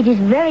 It is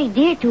very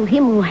dear to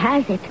him who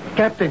has it.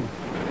 Captain,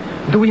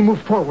 do we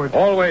move forward?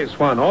 Always,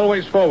 Juan,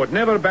 always forward.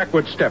 Never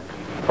backward step.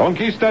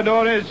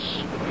 Conquistadores,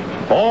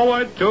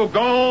 forward to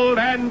gold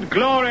and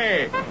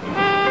glory.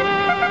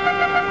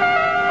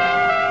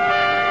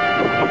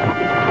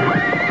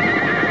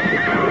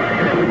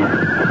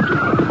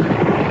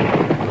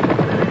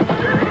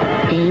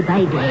 Day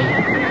by day,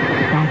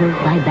 battle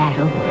by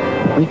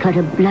battle, we cut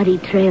a bloody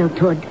trail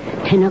toward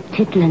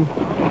Tenochtitlan.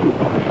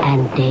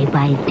 And day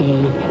by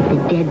day,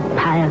 the dead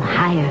piled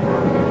higher.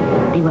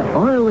 They were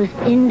always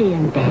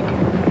Indian dead.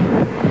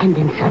 And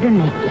then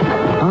suddenly,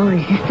 all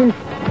resistance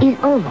is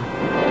over.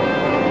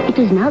 It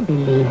is now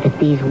believed that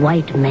these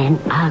white men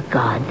are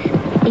gods,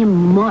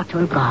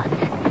 immortal gods.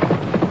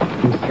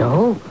 And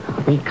so,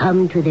 we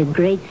come to the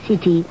great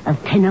city of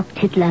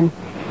Tenochtitlan,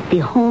 the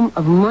home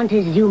of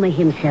Montezuma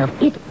himself.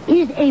 It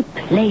is a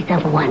place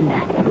of wonder.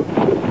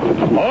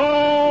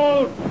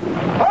 Hold!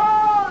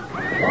 Hold!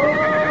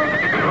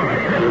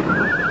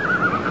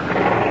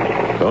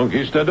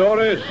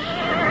 Conquistadores,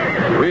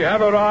 we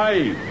have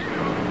arrived.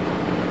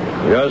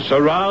 We are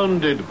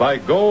surrounded by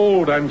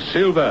gold and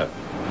silver.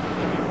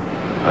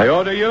 I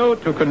order you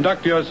to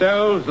conduct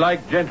yourselves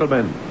like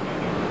gentlemen.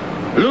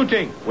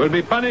 Looting will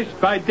be punished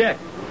by death.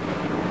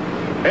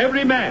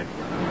 Every man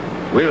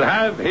will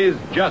have his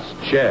just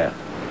share.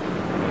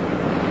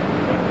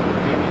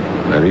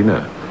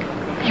 Marina.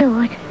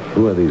 Lord.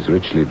 Who are these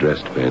richly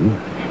dressed men?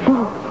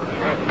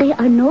 Oh, they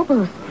are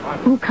nobles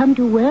who come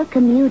to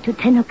welcome you to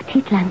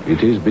Tenochtitlan.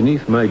 It is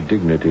beneath my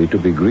dignity to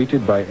be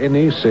greeted by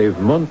any save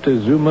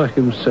Montezuma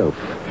himself.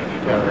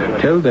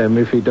 Tell them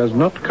if he does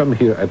not come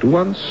here at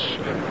once,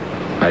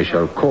 I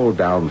shall call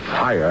down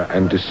fire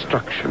and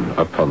destruction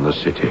upon the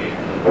city.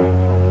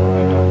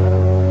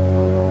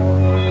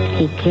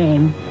 He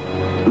came.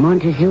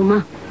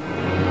 Montezuma,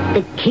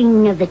 the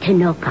king of the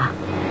Tenoch,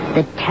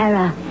 the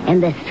terror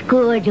and the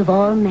scourge of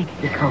all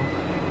Mexico.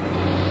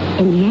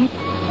 And yet,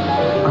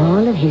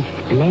 all of his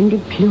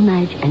splendid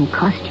plumage and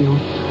costume,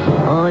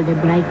 all the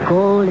bright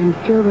gold and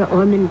silver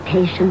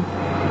ornamentation,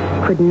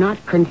 could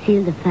not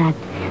conceal the fact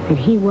that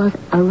he was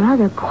a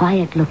rather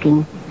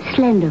quiet-looking,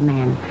 slender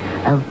man,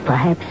 of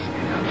perhaps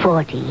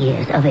 40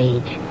 years of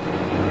age,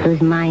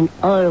 whose mind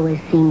always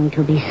seemed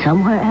to be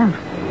somewhere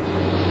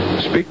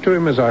else. Speak to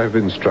him as I have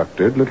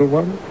instructed, little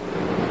one.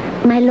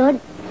 My lord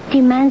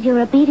demands your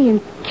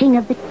obedience, King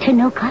of the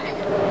Tenokas.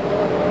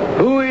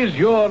 Who is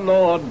your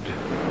lord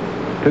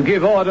to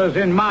give orders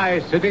in my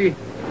city?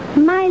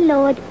 My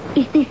lord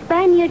is the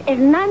Spaniard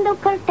Hernando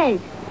Cortez.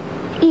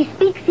 He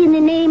speaks in the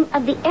name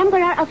of the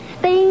Emperor of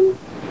Spain,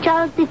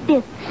 Charles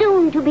V,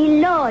 soon to be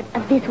lord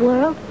of this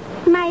world.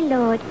 My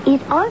lord is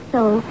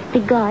also the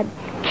god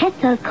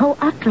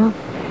Quetzalcoatl.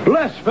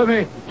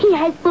 Blasphemy! He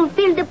has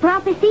fulfilled the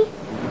prophecy.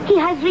 He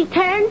has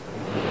returned.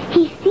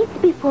 He sits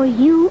before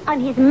you on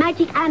his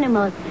magic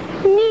animal.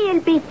 Kneel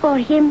before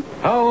him.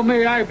 How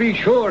may I be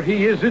sure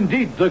he is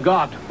indeed the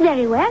god?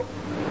 Very well.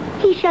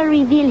 He shall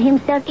reveal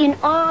himself in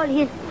all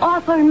his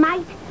awful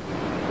might.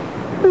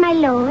 My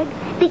lord,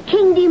 the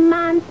king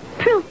demands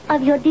proof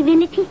of your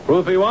divinity.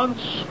 Proof he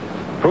wants,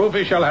 proof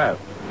he shall have.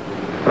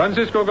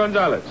 Francisco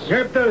Gonzalez.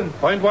 Captain.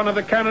 Point one of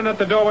the cannon at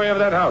the doorway of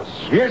that house.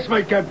 Yes,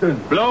 my captain.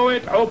 Blow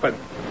it open.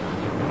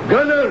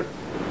 Gunner,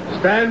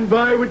 stand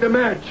by with the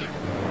match.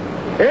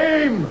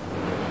 Aim!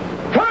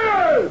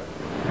 Fire!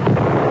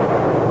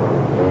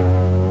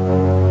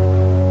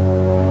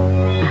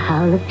 A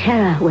howl of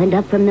terror went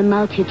up from the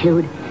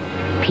multitude.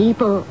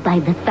 People by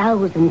the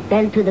thousands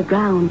fell to the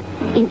ground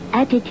in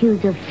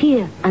attitudes of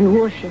fear and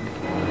worship.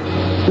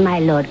 My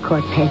Lord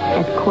Cortez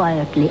sat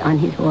quietly on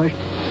his horse.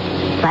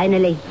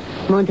 Finally,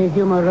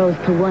 Montezuma rose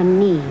to one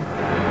knee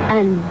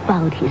and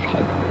bowed his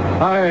head.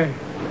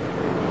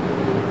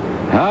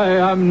 I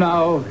am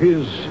now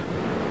his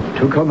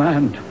to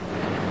command.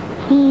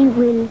 He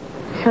will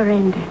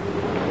surrender,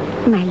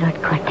 my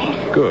Lord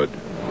Cortez. Good.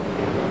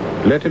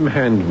 Let him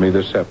hand me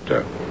the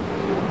scepter.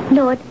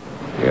 Lord,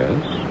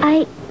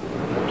 Yes?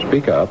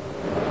 Speak up.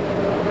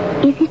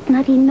 Is it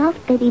not enough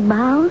that he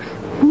bows?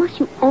 Must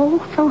you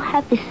also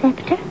have the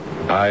scepter?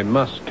 I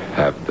must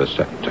have the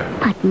scepter.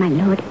 But, my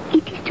lord,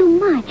 it is too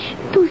much,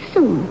 too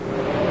soon.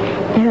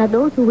 There are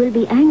those who will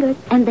be angered,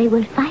 and they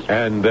will fight.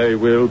 And they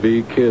will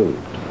be killed.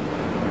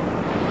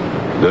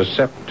 The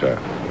scepter.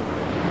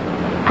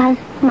 As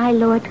my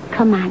lord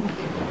commands.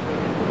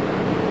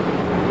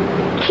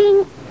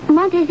 King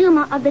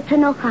Montezuma of the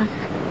Tenokas,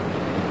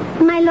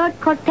 my lord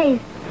Cortez,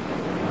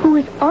 who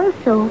is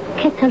also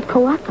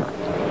Quetzalcoatl,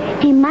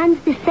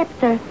 demands the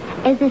scepter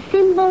as a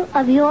symbol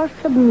of your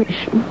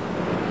submission.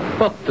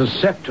 But the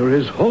scepter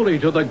is holy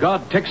to the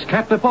god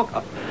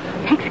Texcatlipoca.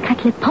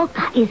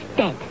 Texcatlipoca is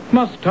dead.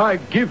 Must I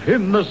give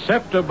him the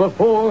scepter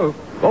before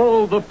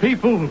all the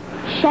people?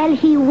 Shall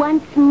he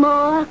once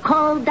more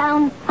call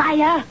down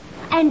fire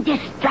and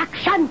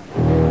destruction?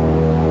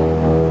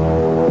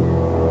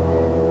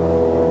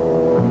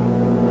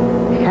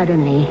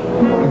 Suddenly,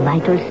 the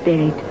vital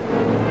spirit,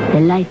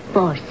 the life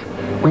force,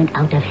 went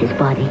out of his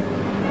body.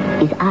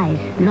 His eyes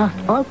lost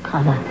all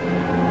color.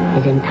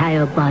 His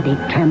entire body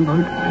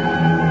trembled.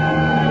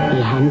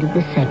 He handed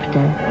the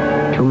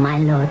scepter to my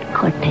Lord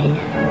Cortez.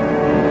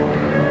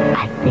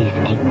 At this,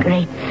 a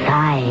great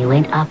sigh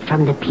went up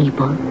from the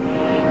people.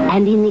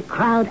 And in the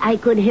crowd, I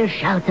could hear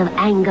shouts of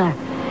anger.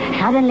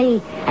 Suddenly,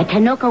 a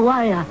Tenoka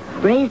warrior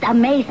raised a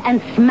mace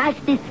and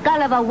smashed the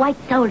skull of a white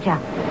soldier.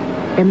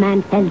 The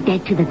man fell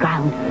dead to the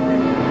ground.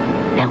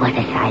 There was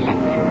a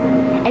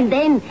silence. And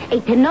then a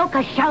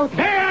Tenoka shout.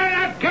 They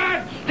are the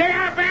gods! They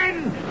have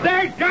been!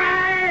 They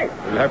die!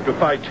 We'll have to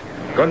fight.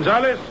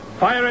 Gonzalez,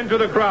 fire into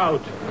the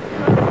crowd.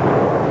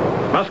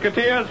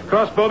 Musketeers,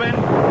 crossbowmen,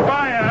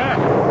 fire!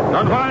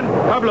 Don Juan,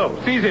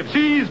 Pablo, seize him.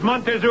 Seize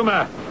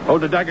Montezuma.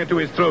 Hold the dagger to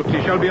his throat.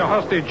 He shall be a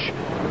hostage.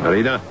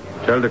 Marina,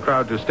 tell the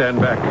crowd to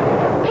stand back.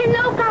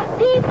 Tenoka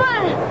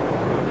people!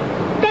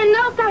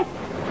 Tenoka,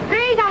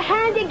 raise a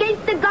hand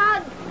against the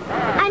gods,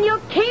 and your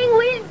king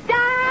will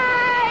die!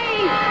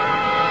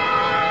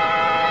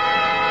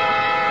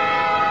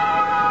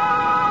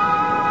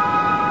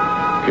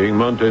 King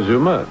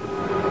Montezuma,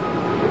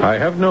 I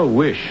have no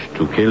wish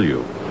to kill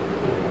you.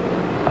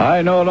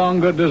 I no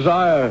longer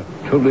desire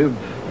to live.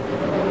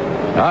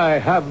 I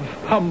have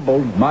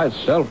humbled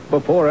myself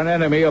before an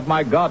enemy of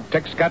my god,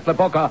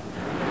 Texcatlipoca.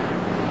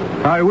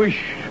 I wish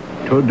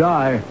to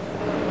die.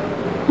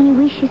 He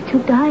wishes to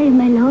die,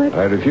 my lord.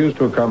 I refuse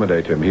to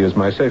accommodate him. He is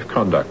my safe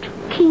conduct.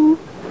 King,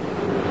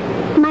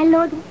 my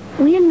lord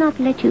will not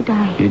let you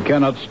die. He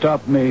cannot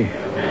stop me.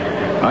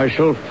 I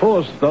shall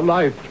force the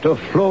life to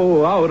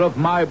flow out of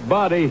my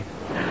body.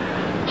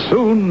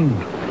 Soon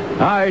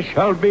I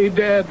shall be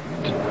dead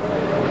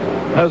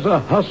as a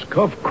husk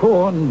of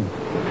corn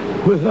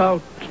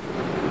without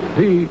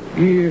the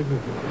ear.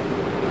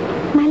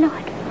 My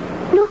lord,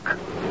 look.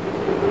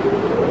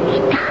 He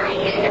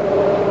dies.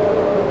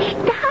 He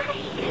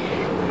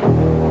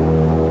dies.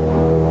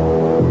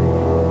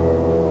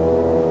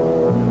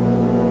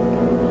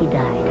 He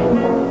died.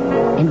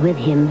 And with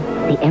him,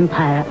 the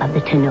empire of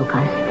the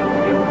Tenokas.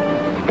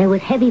 There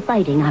was heavy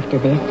fighting after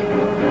this.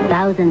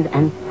 Thousands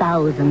and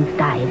thousands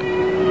died.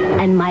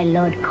 And my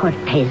Lord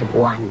Cortez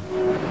won.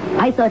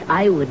 I thought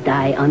I would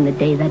die on the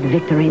day that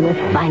victory was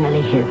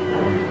finally his.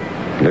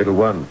 Little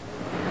one,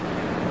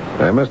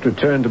 I must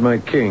return to my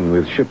king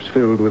with ships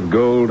filled with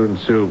gold and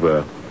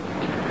silver.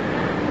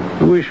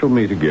 We shall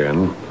meet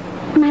again.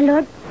 My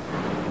lord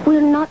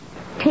will not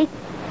take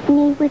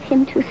me with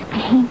him to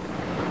Spain.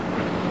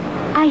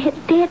 I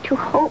had dared to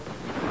hope.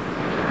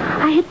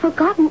 I had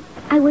forgotten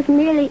I was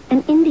merely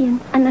an Indian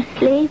and a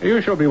slave.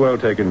 You shall be well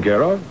taken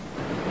care of.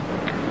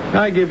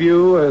 I give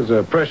you as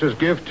a precious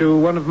gift to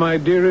one of my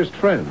dearest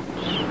friends.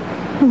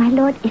 My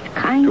lord is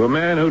kind. To a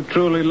man who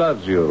truly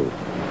loves you.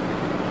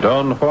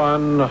 Don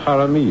Juan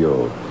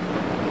Jaramillo.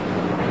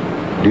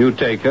 Do you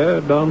take her,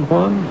 Don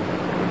Juan?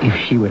 If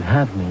she will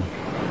have me,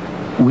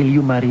 will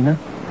you, Marina?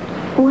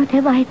 What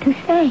have I to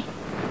say?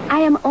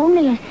 I am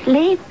only a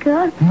slave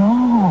girl.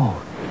 No,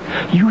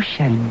 you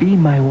shall be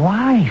my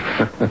wife.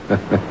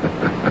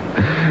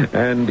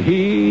 And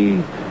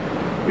he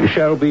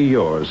shall be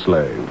your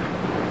slave.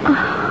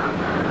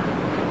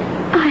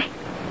 I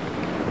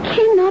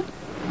cannot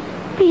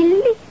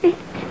believe it.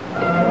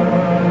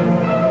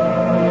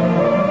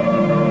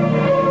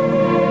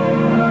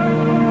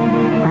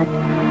 But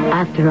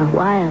after a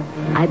while,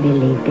 I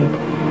believed it.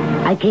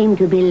 I came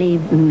to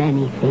believe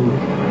many things.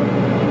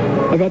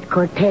 That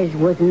Cortez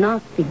was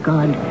not the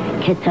god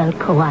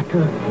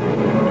Quetzalcoatl.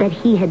 That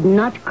he had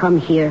not come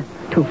here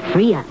to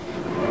free us,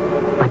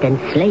 but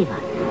enslave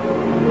us.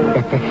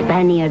 That the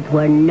Spaniards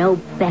were no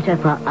better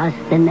for us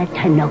than the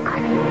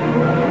Tenochas.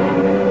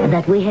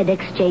 That we had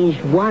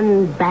exchanged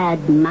one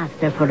bad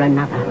master for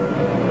another.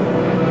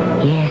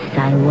 Yes,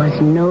 I was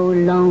no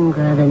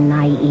longer the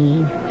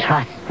naive,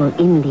 trustful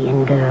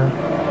Indian girl.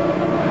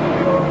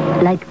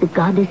 Like the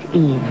goddess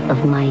Eve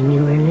of my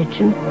new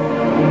religion,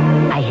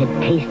 I had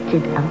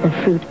tasted of the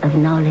fruit of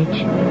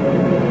knowledge,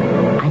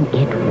 and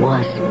it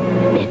was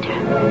bitter.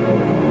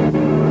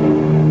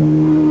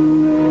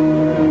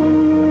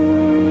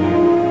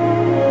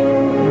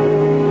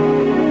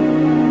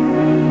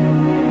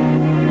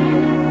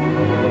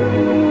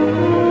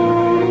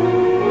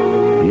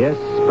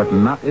 But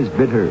not as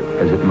bitter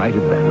as it might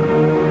have been.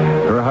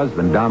 Her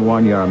husband, Don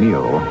Juan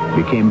Jaramillo,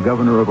 became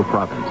governor of a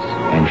province,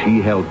 and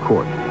she held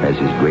court as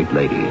his great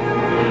lady.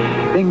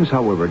 Things,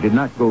 however, did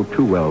not go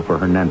too well for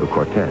Hernando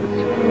Cortez.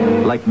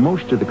 Like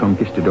most of the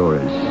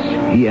conquistadores,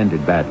 he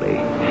ended badly.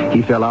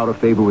 He fell out of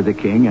favor with the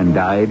king and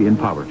died in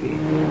poverty,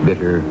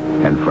 bitter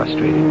and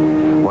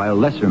frustrated, while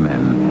lesser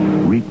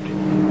men reaped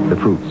the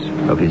fruits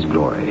of his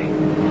glory.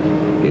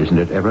 Isn't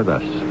it ever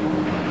thus?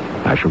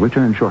 I shall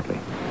return shortly.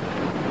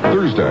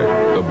 Thursday,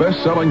 the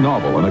best-selling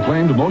novel and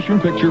acclaimed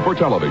motion picture for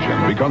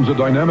television becomes a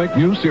dynamic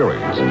new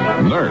series.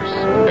 Nurse,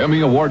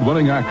 Emmy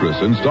Award-winning actress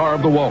and star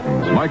of The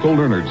Waltons, Michael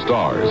Leonard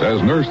stars as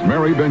Nurse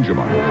Mary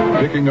Benjamin,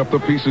 picking up the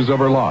pieces of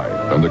her life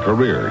and the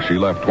career she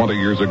left 20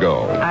 years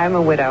ago. I'm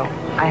a widow.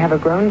 I have a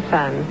grown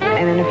son,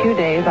 and in a few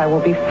days I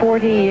will be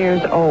 40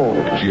 years old.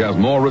 She has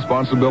more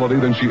responsibility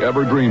than she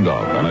ever dreamed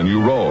of and a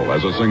new role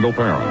as a single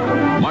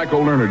parent.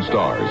 Michael Leonard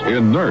stars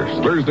in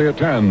Nurse, Thursday at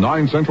 10,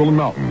 9 Central and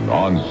Mountain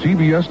on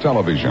CBS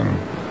Television.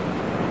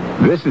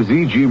 This is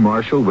E.G.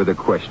 Marshall with a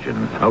question.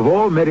 Of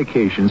all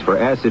medications for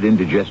acid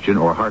indigestion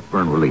or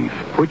heartburn relief,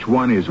 which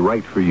one is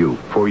right for you?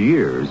 For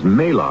years,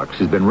 Maalox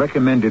has been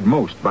recommended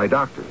most by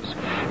doctors.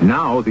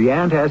 Now, the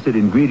antacid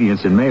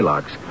ingredients in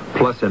Maalox,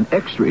 plus an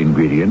extra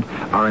ingredient,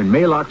 are in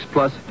Maalox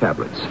Plus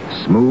tablets.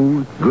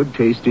 Smooth, good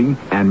tasting,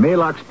 and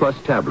Maalox Plus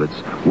tablets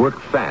work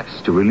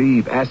fast to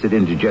relieve acid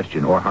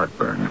indigestion or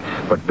heartburn.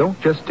 But don't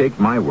just take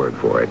my word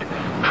for it.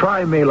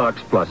 Try Maalox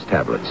Plus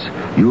tablets.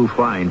 You'll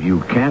find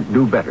you can't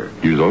do better.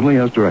 Use only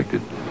as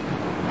directed.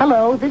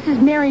 Hello, this is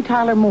Mary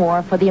Tyler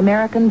Moore for the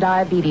American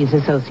Diabetes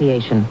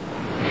Association.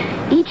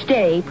 Each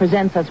day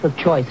presents us with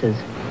choices.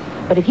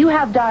 But if you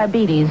have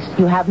diabetes,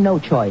 you have no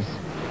choice.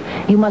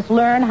 You must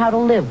learn how to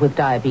live with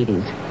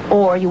diabetes,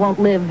 or you won't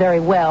live very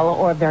well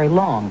or very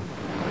long.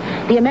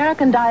 The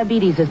American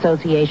Diabetes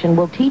Association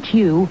will teach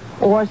you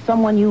or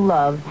someone you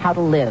love how to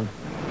live.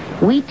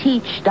 We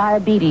teach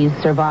diabetes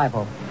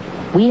survival.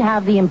 We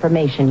have the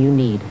information you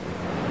need.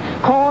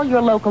 Call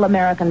your local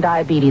American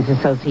Diabetes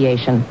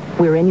Association.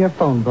 We're in your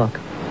phone book.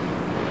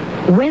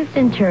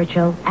 Winston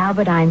Churchill,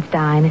 Albert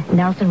Einstein,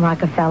 Nelson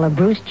Rockefeller,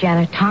 Bruce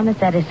Jenner,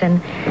 Thomas Edison,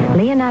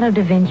 Leonardo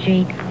da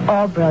Vinci,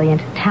 all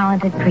brilliant,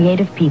 talented,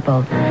 creative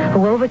people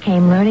who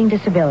overcame learning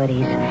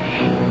disabilities.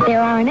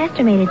 There are an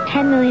estimated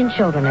 10 million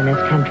children in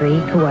this country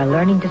who are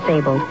learning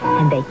disabled,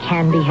 and they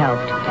can be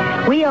helped.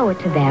 We owe it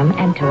to them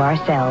and to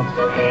ourselves.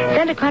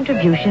 Send a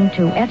contribution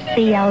to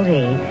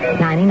FCLD,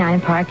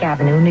 99 Park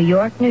Avenue, New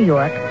York, New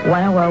York,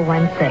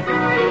 10016.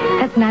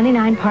 That's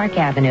 99 Park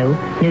Avenue,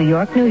 New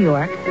York, New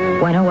York,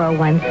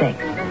 10016.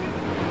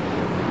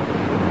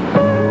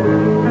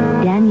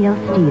 Danielle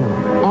Steele,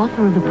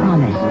 author of The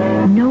Promise,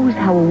 knows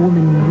how a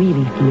woman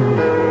really feels.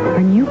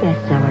 Her new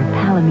bestseller,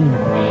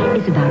 Palomino,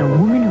 is about a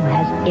woman who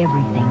has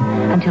everything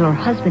until her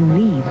husband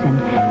leaves, and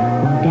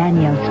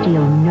Danielle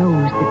Steele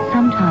knows that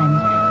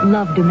sometimes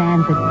love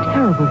demands a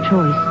terrible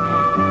choice,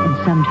 and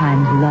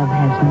sometimes love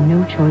has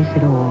no choice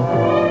at all.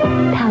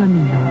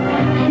 Palomino,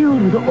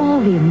 filled with all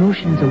the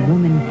emotions a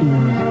woman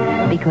feels,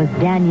 because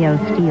Danielle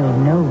Steele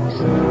knows.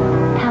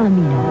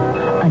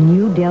 Palomino, a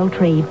new Del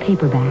Trade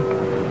paperback.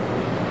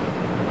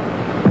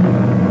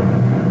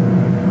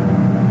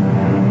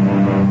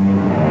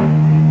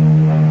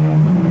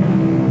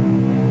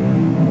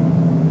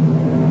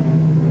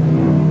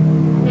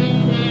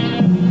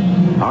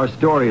 Our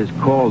story is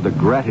called The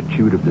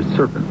Gratitude of the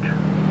Serpent,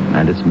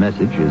 and its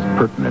message is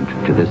pertinent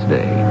to this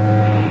day.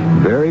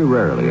 Very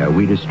rarely are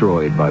we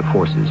destroyed by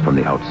forces from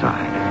the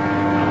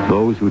outside.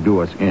 Those who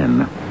do us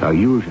in are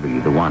usually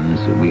the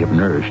ones we have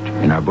nourished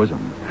in our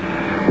bosom,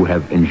 who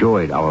have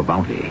enjoyed our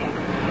bounty.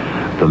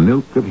 The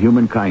milk of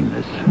human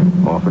kindness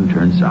often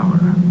turns sour,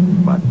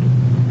 but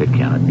it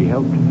cannot be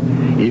helped.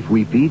 If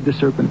we feed the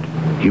serpent,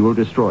 he will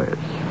destroy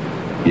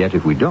us. Yet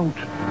if we don't,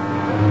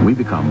 we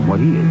become what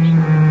he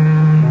is.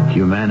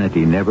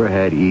 Humanity never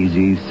had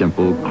easy,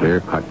 simple,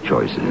 clear-cut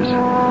choices.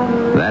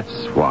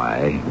 That's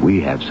why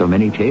we have so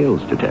many tales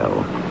to tell.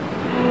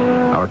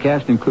 Our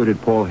cast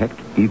included Paul Hecht,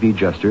 E.V.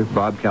 Juster,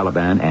 Bob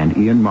Caliban, and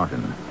Ian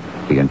Martin.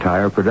 The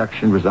entire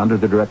production was under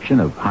the direction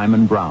of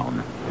Hyman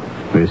Brown.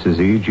 This is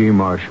E.G.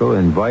 Marshall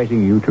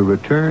inviting you to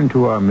return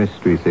to our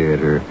Mystery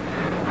Theater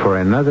for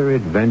another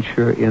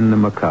adventure in the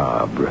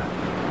macabre.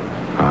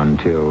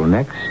 Until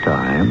next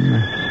time,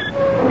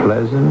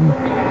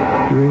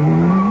 pleasant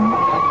dreams.